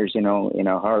millionaires, in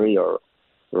a hurry or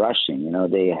rushing.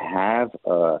 They have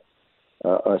a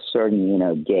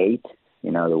certain, gait,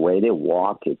 the way they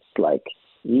walk, it's like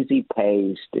easy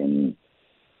paced, and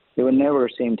they would never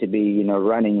seem to be,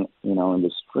 running, in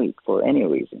the street for any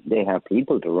reason. They have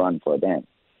people to run for them.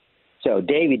 So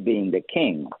David being the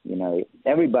king,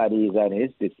 everybody is at his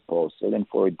disposal, and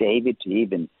for David to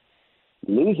even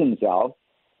lose himself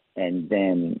and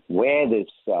then wear this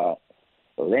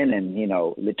linen,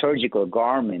 liturgical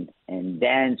garment and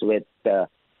dance with the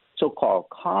so-called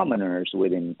commoners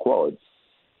within quotes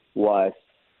was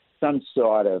some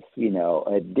sort of,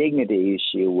 a dignity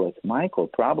issue with Michal,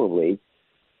 probably.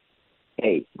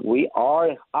 Hey, we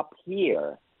are up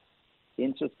here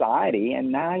in society,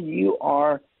 and now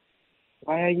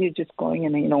why are you just going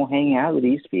and, hanging out with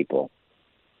these people?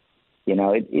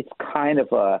 It's kind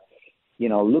of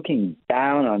looking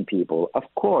down on people. Of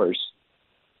course,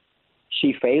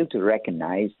 she failed to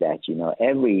recognize that,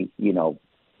 every,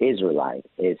 Israelite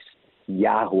is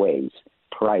Yahweh's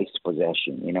prized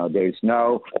possession. There's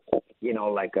no,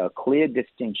 like a clear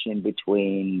distinction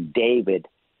between David,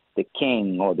 the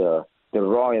king, or the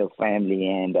royal family,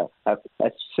 and a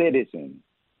citizen,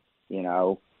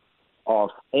 of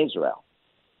Israel.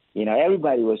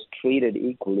 Everybody was treated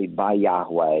equally by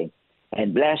Yahweh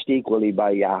and blessed equally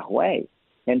by Yahweh.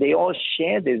 And they all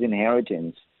share this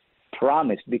inheritance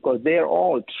promised because they're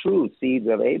all true seeds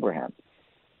of Abraham.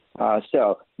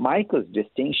 So Michal's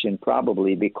distinction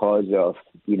probably because of,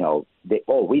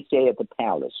 we stay at the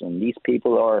palace and these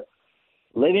people are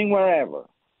living wherever.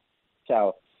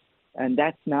 So, and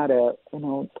that's not a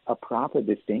proper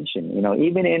distinction.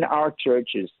 Even in our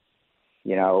churches,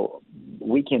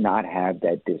 we cannot have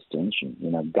that distinction.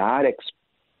 God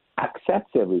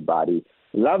accepts everybody,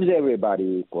 loves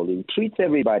everybody equally, treats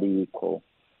everybody equal.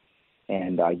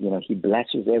 And, he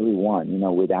blesses everyone,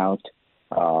 without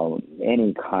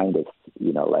any kind of,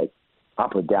 like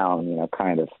up or down,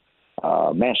 kind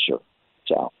of measure.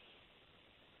 So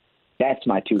that's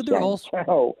my two cents.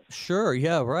 Sure,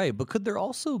 yeah, right. But could there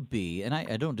also be, and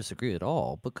I don't disagree at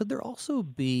all, but could there also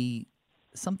be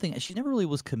something, she never really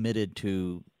was committed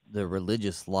to the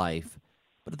religious life,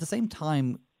 but at the same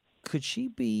time, could she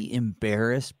be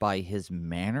embarrassed by his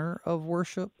manner of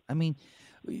worship? I mean,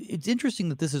 it's interesting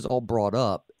that this is all brought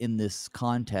up in this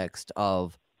context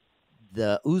of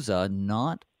the Uzzah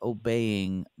not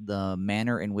obeying the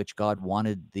manner in which God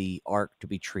wanted the ark to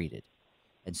be treated.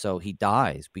 And so he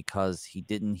dies because he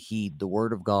didn't heed the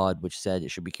word of God, which said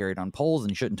it should be carried on poles and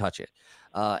you shouldn't touch it.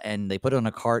 And they put it on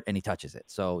a cart and he touches it.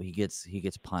 So he gets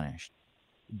punished.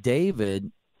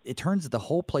 David, it turns the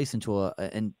whole place into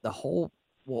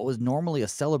what was normally a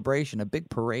celebration, a big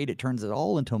parade, it turns it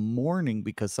all into mourning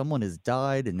because someone has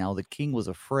died and now the king was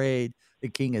afraid. The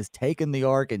king has taken the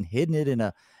ark and hidden it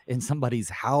in somebody's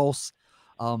house.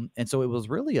 And so it was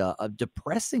really a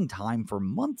depressing time for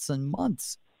months and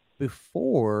months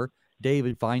before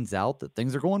David finds out that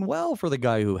things are going well for the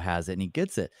guy who has it and he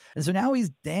gets it. And so now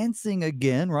he's dancing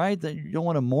again, right? That you don't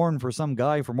want to mourn for some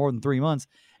guy for more than 3 months.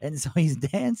 And so he's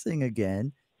dancing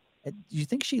again. And do you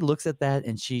think she looks at that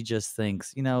and she just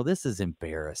thinks, this is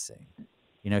embarrassing?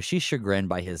 She's chagrined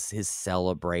by his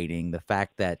celebrating the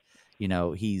fact that,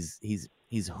 he's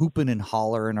hooping and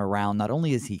hollering around. Not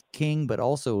only is he king, but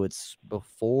also it's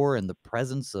before in the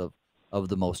presence of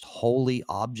the most holy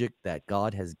object that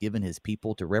God has given his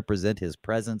people to represent his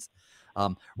presence.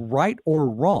 Right or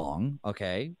wrong,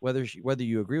 okay, whether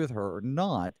you agree with her or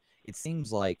not, it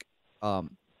seems like,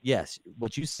 yes,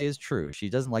 what you say is true. She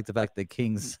doesn't like the fact that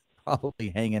king's probably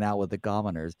hanging out with the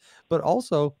commoners, but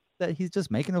also that he's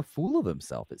just making a fool of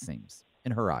himself, it seems,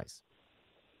 in her eyes.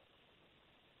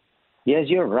 Yes,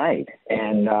 you're right.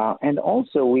 And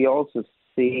also we also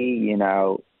see,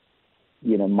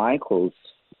 Michal's,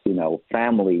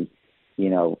 family,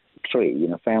 tree,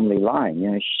 family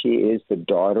line. She is the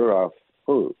daughter of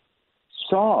who?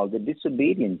 Saul, the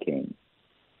disobedient king,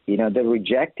 the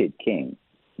rejected king,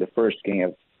 the first king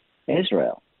of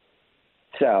Israel.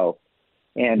 So,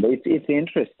 and it's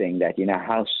interesting that,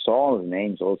 how Saul's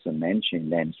name's also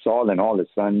mentioned, and Saul and all his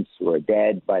sons were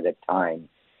dead by that time.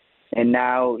 And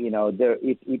now,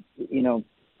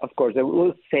 of course,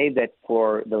 we'll save that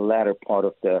for the latter part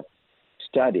of the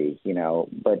study,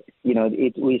 but,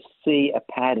 we see a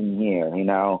pattern here,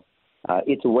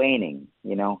 it's waning,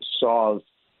 Saul's,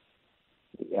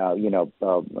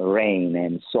 reign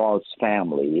and Saul's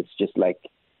family. It's just like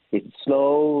it's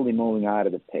slowly moving out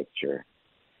of the picture,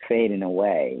 fading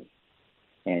away.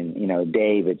 And,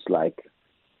 David's like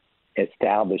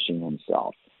establishing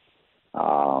himself,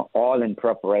 all in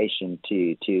preparation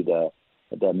to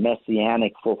the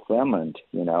messianic fulfillment,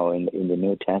 in the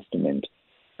New Testament.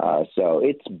 So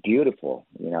it's beautiful,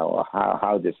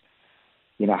 how this,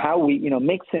 how we,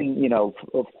 mixing,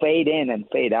 fade in and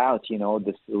fade out,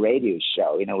 this radio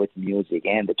show, with music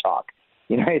and the talk,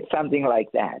 it's something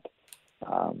like that.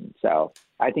 So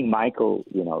I think Michael,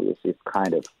 is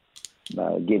kind of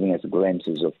giving us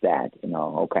glimpses of that,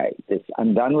 okay,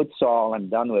 I'm done with Saul, I'm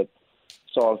done with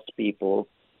Saul's people,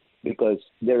 because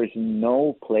there is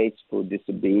no place for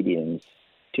disobedience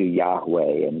to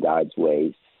Yahweh and God's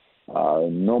ways,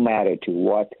 no matter to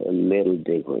what little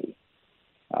degree.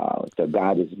 So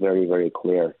God is very, very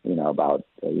clear, about,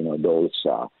 those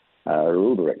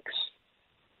rubrics.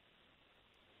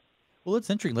 Well, it's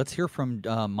interesting. Let's hear from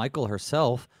Michal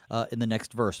herself in the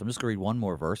next verse. I'm just going to read one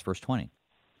more verse, verse 20.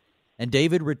 And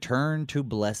David returned to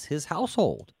bless his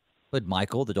household. But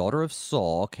Michal, the daughter of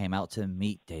Saul, came out to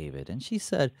meet David. And she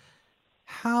said,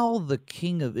 how the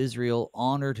king of Israel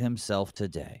honored himself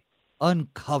today,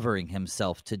 uncovering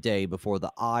himself today before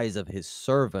the eyes of his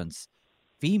servants,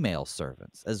 female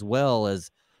servants, as well as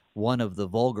one of the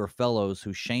vulgar fellows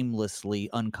who shamelessly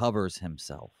uncovers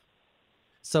himself.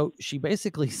 So she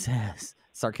basically says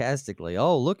sarcastically,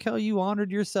 oh, look how you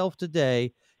honored yourself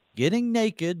today, getting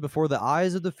naked before the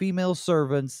eyes of the female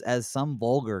servants as some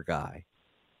vulgar guy.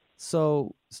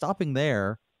 So stopping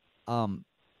there,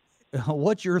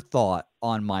 what's your thought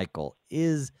on Michal?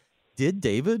 Did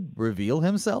David reveal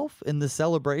himself in the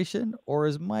celebration, or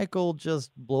is Michal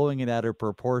just blowing it out of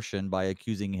proportion by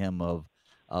accusing him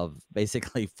of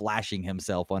basically flashing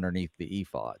himself underneath the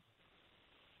ephod?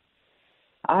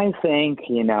 I think,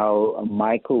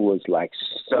 Michal was like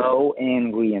so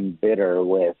angry and bitter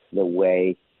with the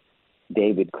way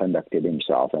David conducted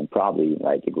himself, and probably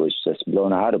like it was just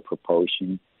blown out of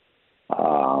proportion.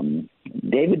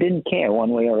 David didn't care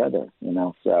one way or other,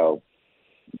 so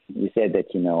he said that,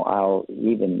 I'll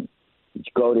even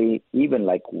go to even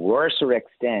like worse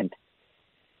extent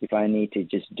if I need to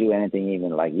just do anything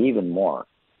even more,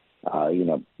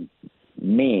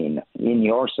 mean in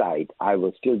your sight, I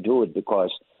will still do it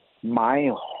because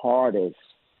my heart is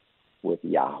with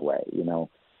Yahweh,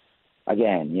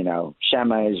 again,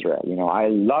 Shema Israel, I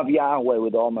love Yahweh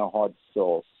with all my heart,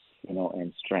 soul,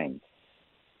 and strength.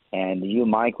 And you,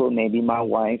 Michal, may be my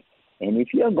wife. And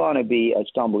if you're going to be a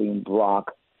stumbling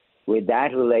block with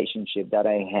that relationship that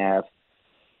I have,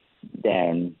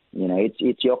 then,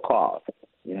 it's your call.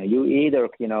 You either,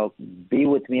 be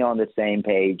with me on the same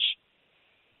page,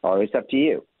 or it's up to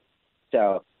you.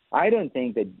 So I don't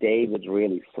think that David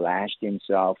really flashed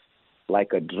himself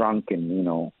like a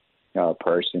drunken,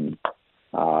 person.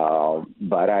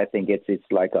 But I think it's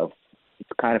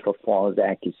kind of a false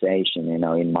accusation,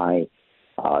 in my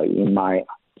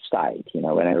sight,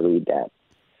 when I read that.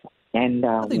 And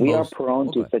we are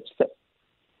prone to such.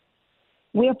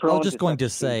 We are prone. I was just going to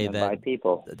say that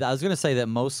people. I was going to say that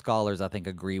most scholars, I think,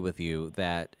 agree with you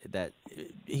that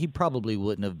he probably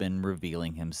wouldn't have been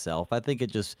revealing himself. I think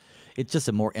it's just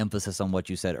a more emphasis on what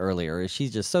you said earlier.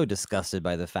 She's just so disgusted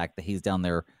by the fact that he's down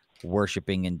there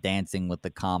worshiping and dancing with the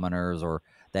commoners, or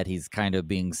that he's kind of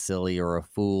being silly or a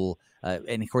fool.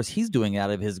 And of course, he's doing it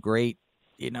out of his great,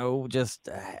 just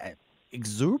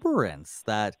exuberance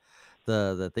that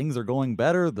the things are going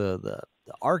better. The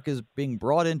ark is being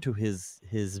brought into his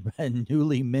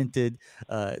newly minted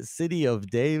city of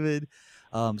David.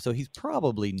 So he's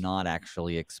probably not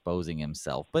actually exposing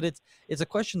himself. But it's a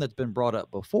question that's been brought up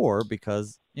before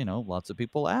because, lots of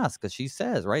people ask, because she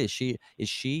says, right, is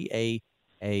she a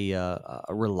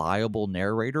reliable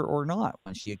narrator or not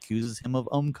when she accuses him of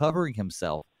uncovering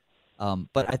himself?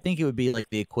 But I think it would be like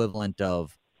the equivalent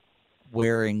of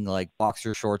wearing like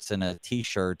boxer shorts and a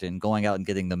T-shirt and going out and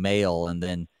getting the mail, and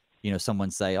then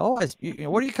someone say, "Oh,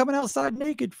 what are you coming outside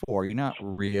naked for? You're not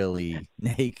really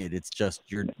naked. It's just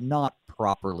you're not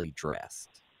properly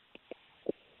dressed."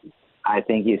 I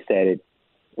think you said it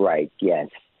right. Yes,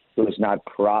 it was not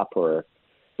proper,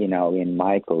 in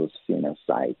Michal's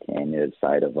sight and the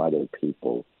sight of other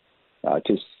people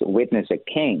to witness a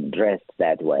king dressed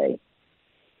that way.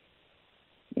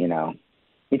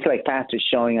 It's like pastor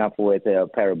showing up with a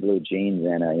pair of blue jeans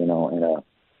and a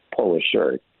polo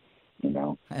shirt.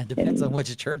 It depends on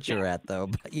which church you're at, though.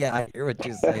 But yeah, I hear what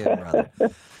you're saying, brother.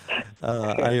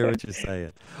 I hear what you're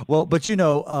saying. Well, but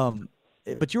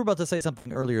But you were about to say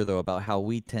something earlier, though, about how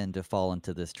we tend to fall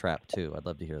into this trap, too. I'd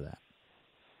love to hear that.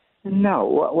 No,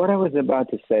 what I was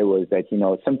about to say was that,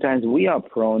 sometimes we are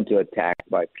prone to attack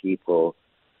by people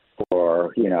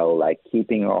for, like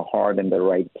keeping our heart in the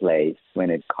right place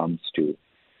when it comes to,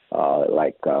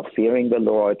 fearing the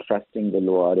Lord, trusting the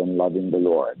Lord, and loving the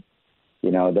Lord.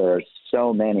 There are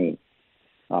so many,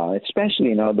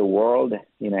 especially, the world,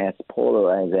 as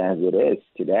polarized as it is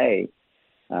today.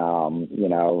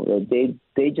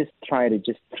 They just try to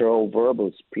just throw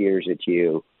verbal spears at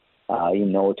you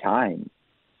in no time.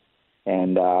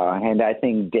 And I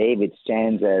think David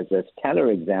stands as a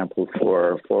stellar example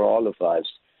for all of us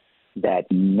that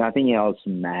nothing else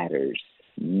matters.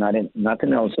 Nothing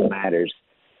else matters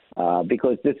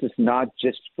because this is not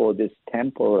just for this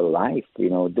temporal life.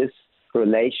 This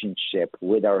relationship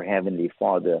with our Heavenly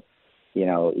Father,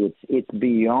 it's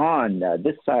beyond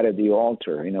this side of the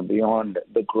altar, beyond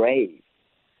the grave,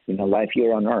 life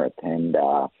here on earth. And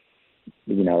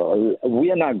we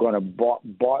are not going to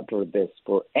barter this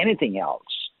for anything else.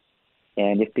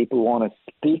 And if people want to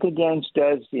speak against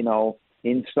us,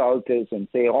 insult us and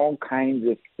say all kinds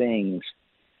of things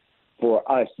for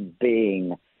us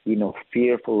being,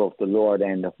 fearful of the Lord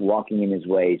and of walking in his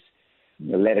ways,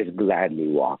 let us gladly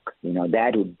walk.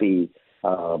 That would be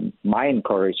my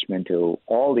encouragement to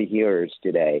all the hearers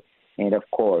today. And, of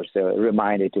course, a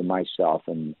reminder to myself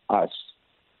and us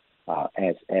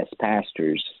as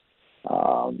pastors.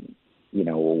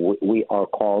 We are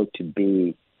called to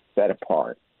be set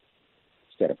apart.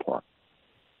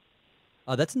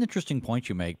 That's an interesting point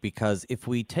you make, because if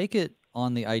we take it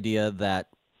on the idea that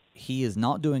he is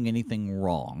not doing anything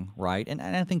wrong, right? And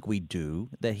I think we do,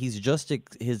 that he's just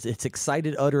it's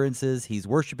excited utterances. He's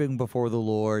worshiping before the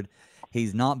Lord.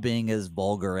 He's not being as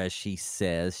vulgar as she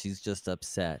says. She's just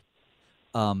upset.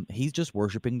 He's just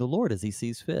worshiping the Lord as he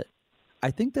sees fit. I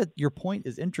think that your point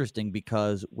is interesting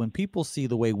because when people see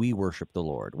the way we worship the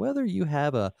Lord, whether you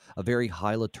have a very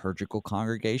high liturgical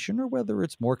congregation or whether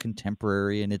it's more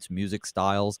contemporary in its music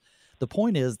styles, the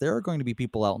point is there are going to be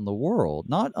people out in the world,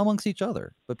 not amongst each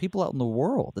other, but people out in the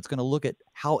world that's going to look at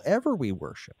however we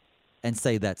worship and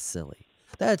say that's silly.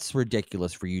 That's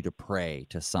ridiculous for you to pray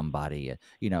to somebody.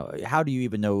 How do you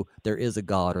even know there is a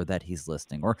God or that he's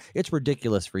listening? Or it's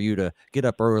ridiculous for you to get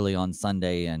up early on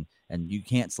Sunday and you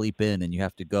can't sleep in and you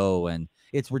have to go. And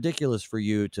it's ridiculous for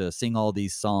you to sing all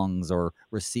these songs or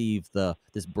receive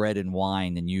this bread and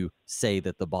wine and you say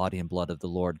that the body and blood of the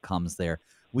Lord comes there.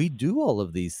 We do all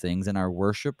of these things in our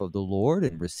worship of the Lord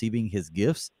and receiving his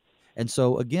gifts. And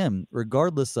so, again,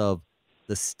 regardless of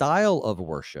the style of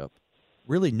worship,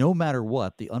 really, no matter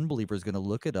what, the unbeliever is going to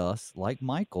look at us like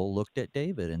Michael looked at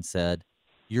David and said,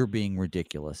 you're being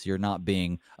ridiculous. You're not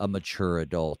being a mature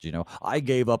adult. I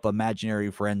gave up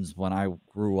imaginary friends when I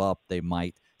grew up, they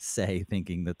might say,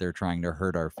 thinking that they're trying to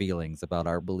hurt our feelings about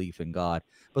our belief in God.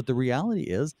 But the reality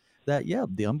is that,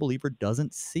 the unbeliever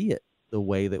doesn't see it the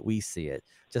way that we see it,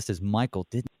 just as Michael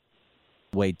didn't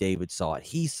the way David saw it.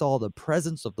 He saw the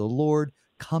presence of the Lord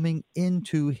coming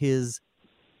into his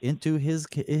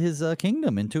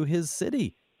kingdom, into his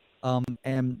city.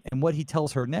 And what he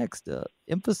tells her next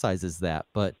emphasizes that.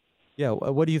 But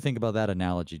what do you think about that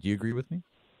analogy? Do you agree with me?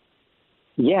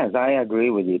 Yes, I agree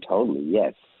with you totally.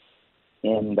 Yes.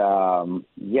 And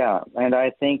and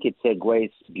I think it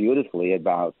segues beautifully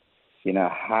about,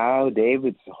 how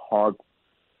David's heart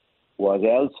was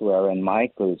elsewhere and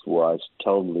Michael's was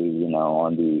totally,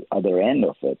 on the other end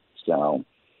of it. So,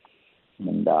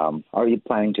 and are you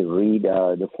planning to read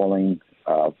the following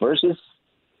verses?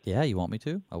 Yeah, you want me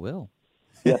to? I will.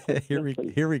 Yes,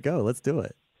 Here we go. Let's do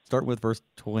it. Start with verse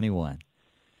 21.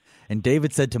 And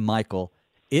David said to Michael,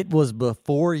 "It was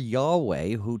before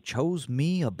Yahweh who chose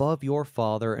me above your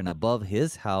father and above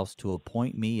his house to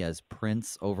appoint me as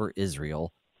prince over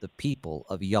Israel, the people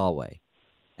of Yahweh.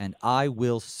 And I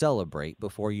will celebrate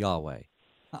before Yahweh.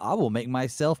 I will make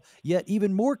myself yet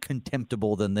even more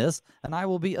contemptible than this, and I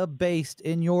will be abased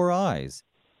in your eyes.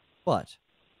 But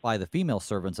by the female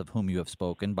servants of whom you have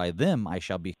spoken, by them I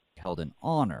shall be held in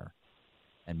honor."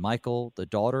 And Michal, the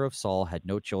daughter of Saul, had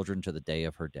no children to the day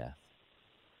of her death.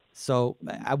 So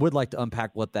I would like to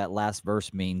unpack what that last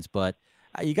verse means, but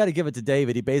you got to give it to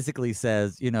David. He basically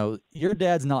says, your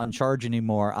dad's not in charge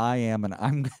anymore. I am, and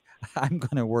I'm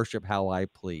going to worship how I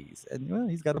please. And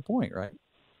he's got a point, right?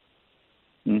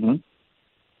 Mm-hmm.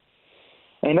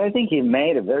 And I think he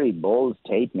made a very bold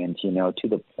statement, to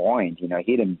the point. He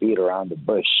didn't beat around the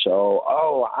bush. So,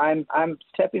 I'm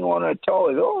stepping on her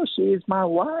toes. Oh, she's my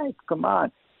wife. Come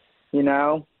on, we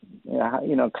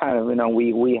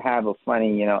have a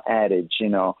funny, adage,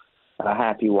 a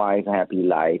happy wife, happy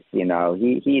life. He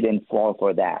didn't fall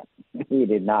for that. He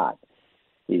did not.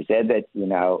 He said that,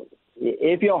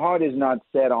 if your heart is not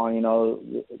set on,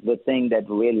 the thing that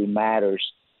really matters,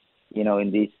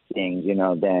 in these things,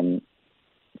 then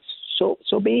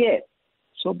so be it.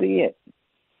 So be it.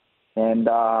 And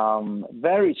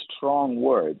very strong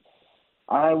words.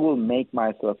 I will make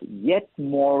myself yet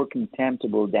more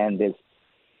contemptible than this,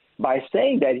 by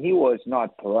saying that he was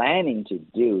not planning to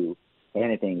do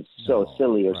anything so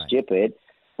silly or stupid,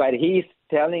 but he's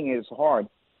telling his heart,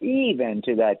 even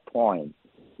to that point.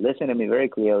 Listen to me very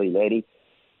clearly, lady.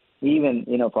 Even,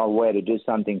 if I were to do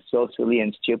something so silly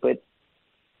and stupid,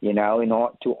 in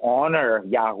order to honor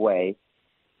Yahweh,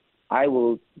 I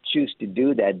will choose to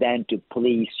do that than to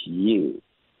please you.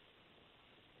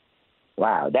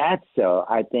 Wow, that's,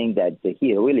 I think that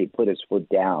he really put his foot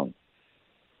down.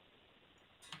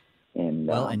 And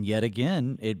and yet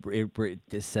again,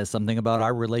 it says something about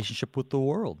our relationship with the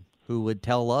world, who would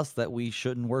tell us that we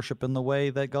shouldn't worship in the way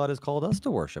that God has called us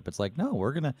to worship. It's like, no,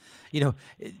 we're going to,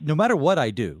 no matter what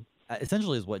I do,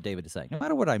 essentially is what David is saying. No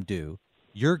matter what I do,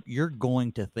 you're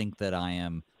going to think that I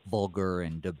am vulgar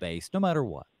and debased, no matter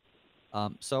what.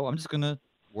 So I'm just going to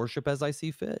worship as I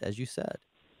see fit, as you said.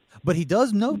 But he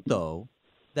does note, though,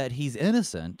 that he's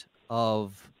innocent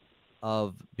of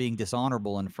being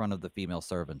dishonorable in front of the female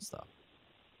servants, though.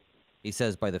 He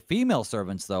says, by the female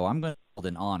servants, though, I'm going to hold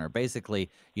in honor. Basically,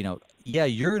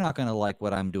 you're not going to like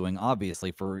what I'm doing,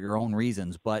 obviously, for your own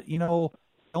reasons. But,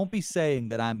 don't be saying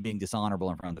that I'm being dishonorable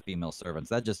in front of the female servants.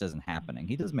 That just isn't happening.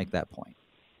 He does make that point.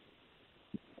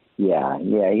 Yeah.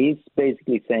 He's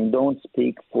basically saying, don't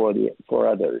speak for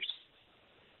others.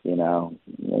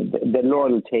 The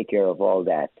Lord will take care of all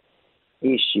that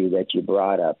issue that you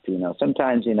brought up.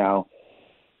 Sometimes,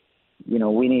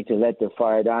 we need to let the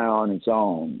fire die on its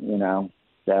own.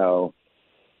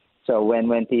 So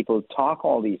when people talk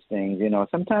all these things,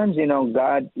 sometimes,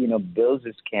 God, builds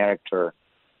his character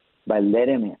by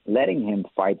letting him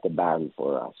fight the battle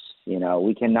for us.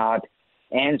 We cannot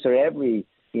answer every,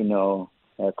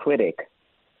 critic,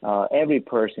 every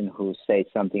person who says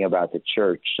something about the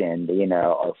church and,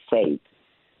 our faith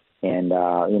and,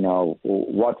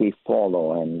 what we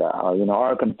follow and,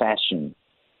 our confession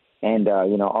and,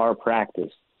 our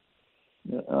practice.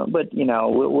 But,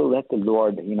 we'll let the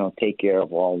Lord, take care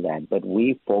of all that. But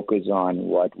we focus on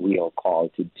what we are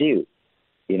called to do,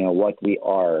 what we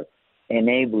are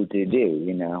enabled to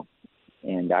do,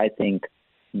 And I think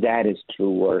that is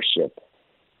true worship,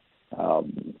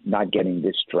 not getting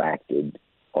distracted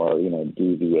or,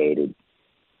 deviated,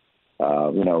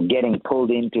 getting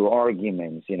pulled into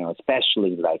arguments,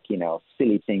 especially like,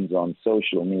 silly things on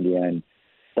social media and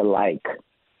the like.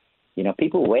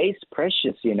 People waste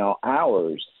precious,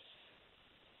 hours,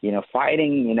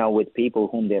 fighting, with people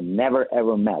whom they've never,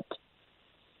 ever met.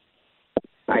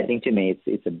 I think to me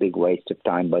it's a big waste of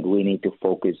time, but we need to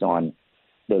focus on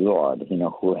the Lord,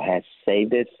 who has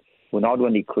saved us, who not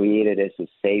only created us, who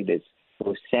saved us,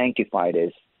 who sanctified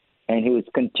us, and who is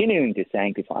continuing to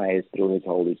sanctify us through his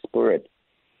Holy Spirit.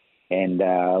 And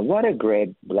what a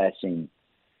great blessing,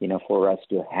 for us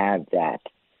to have that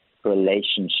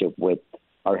relationship with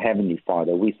our Heavenly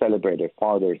Father. We celebrated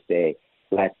Father's Day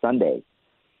last Sunday.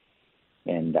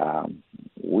 And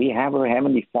we have our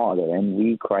Heavenly Father, and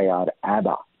we cry out,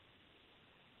 Abba.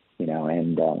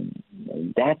 And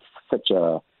that's such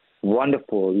a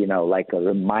wonderful, like a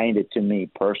reminder to me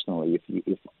personally,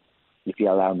 if you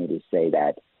allow me to say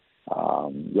that.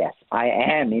 Yes, I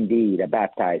am indeed a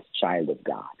baptized child of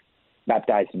God,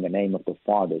 baptized in the name of the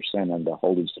Father, Son, and the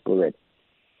Holy Spirit.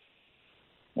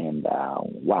 And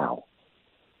wow.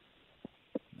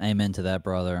 Amen to that,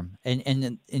 brother.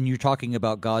 And you're talking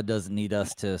about God doesn't need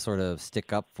us to sort of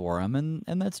stick up for him,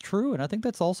 and that's true. And I think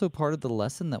that's also part of the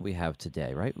lesson that we have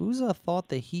today, right? Uzzah thought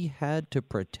that he had to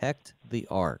protect the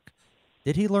ark.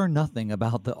 Did he learn nothing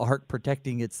about the ark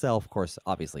protecting itself? Of course,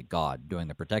 obviously God doing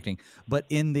the protecting, but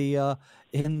in the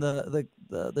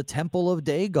temple of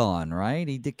Dagon, right?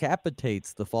 He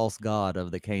decapitates the false god of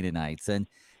the Canaanites, and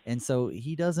so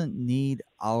he doesn't need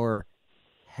our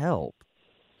help.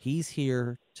 He's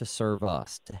here to serve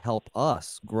us, to help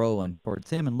us grow towards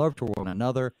him and love toward one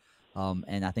another.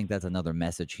 And I think that's another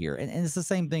message here. And it's the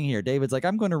same thing here. David's like,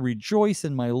 I'm going to rejoice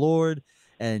in my Lord.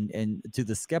 And to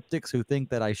the skeptics who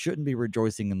think that I shouldn't be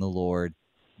rejoicing in the Lord,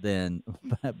 then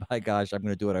by gosh, I'm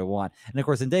going to do what I want. And of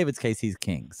course, in David's case, he's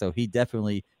king. So he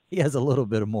has a little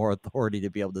bit of more authority to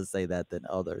be able to say that than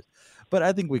others. But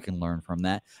I think we can learn from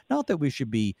that. Not that we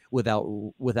should be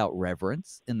without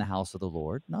reverence in the house of the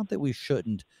Lord. Not that we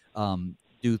shouldn't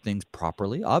do things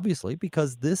properly, obviously,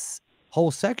 because this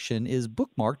whole section is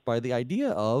bookmarked by the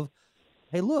idea of,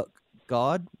 hey, look,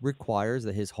 God requires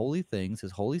that his holy things,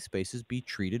 his holy spaces be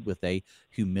treated with a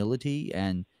humility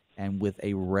and with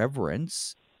a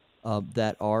reverence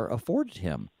that are afforded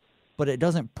him. But it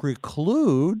doesn't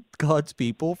preclude God's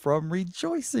people from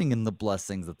rejoicing in the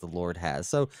blessings that the Lord has.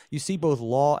 So you see both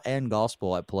law and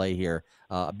gospel at play here.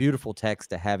 A beautiful text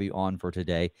to have you on for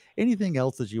today. Anything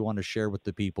else that you want to share with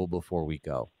the people before we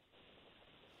go?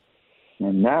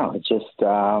 And no,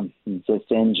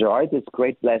 just enjoy this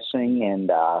great blessing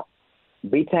and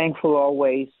be thankful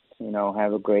always.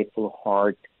 Have a grateful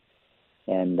heart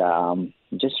and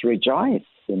just rejoice.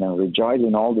 Rejoice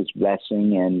in all this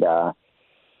blessing and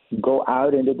go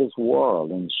out into this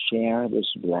world and share this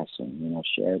blessing.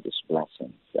 Share this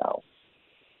blessing. So,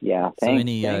 yeah.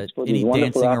 Thanks for any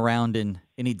wonderful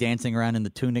dancing around in the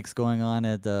tunics going on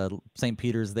at St.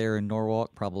 Peter's there in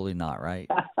Norwalk? Probably not, right?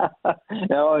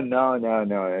 No,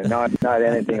 not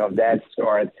anything of that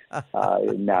sort.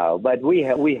 No, but we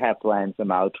have planned some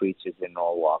outreaches in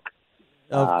Norwalk.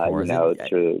 Of course,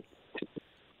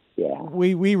 yeah.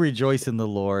 We rejoice in the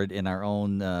Lord in our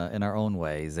own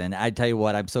ways, and I tell you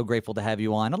what, I'm so grateful to have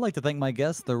you on. I'd like to thank my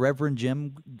guest, the Reverend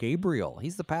Jim Gabriel.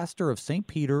 He's the pastor of St.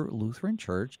 Peter Lutheran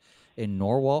Church in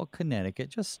Norwalk, Connecticut.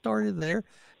 Just started there.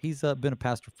 He's been a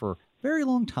pastor for a very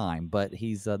long time, but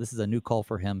this is a new call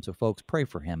for him. So, folks, pray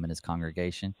for him and his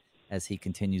congregation as he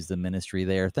continues the ministry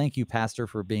there. Thank you, Pastor,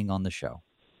 for being on the show.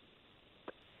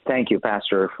 Thank you,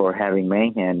 Pastor, for having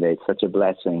me, and it's such a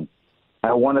blessing.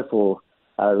 Have a wonderful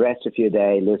rest of your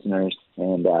day, listeners,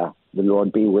 and the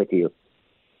Lord be with you.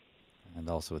 And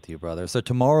also with you, brother. So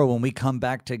tomorrow when we come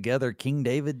back together, King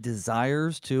David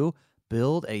desires to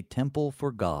build a temple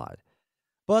for God.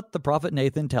 But the prophet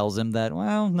Nathan tells him that,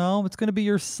 well, no, it's going to be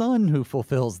your son who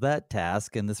fulfills that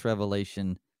task. And this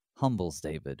revelation humbles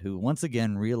David, who once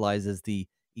again realizes the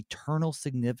eternal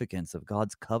significance of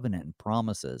God's covenant and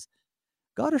promises.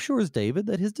 God assures David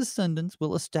that his descendants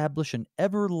will establish an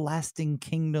everlasting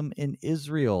kingdom in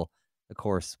Israel. Of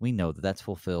course, we know that that's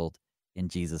fulfilled in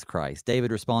Jesus Christ. David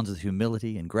responds with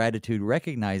humility and gratitude,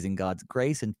 recognizing God's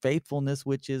grace and faithfulness,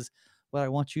 which is what I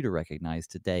want you to recognize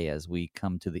today as we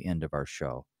come to the end of our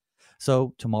show.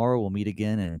 So tomorrow we'll meet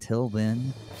again, and until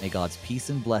then, may God's peace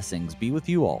and blessings be with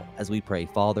you all as we pray,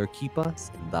 Father, keep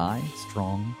us in thy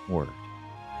strong word.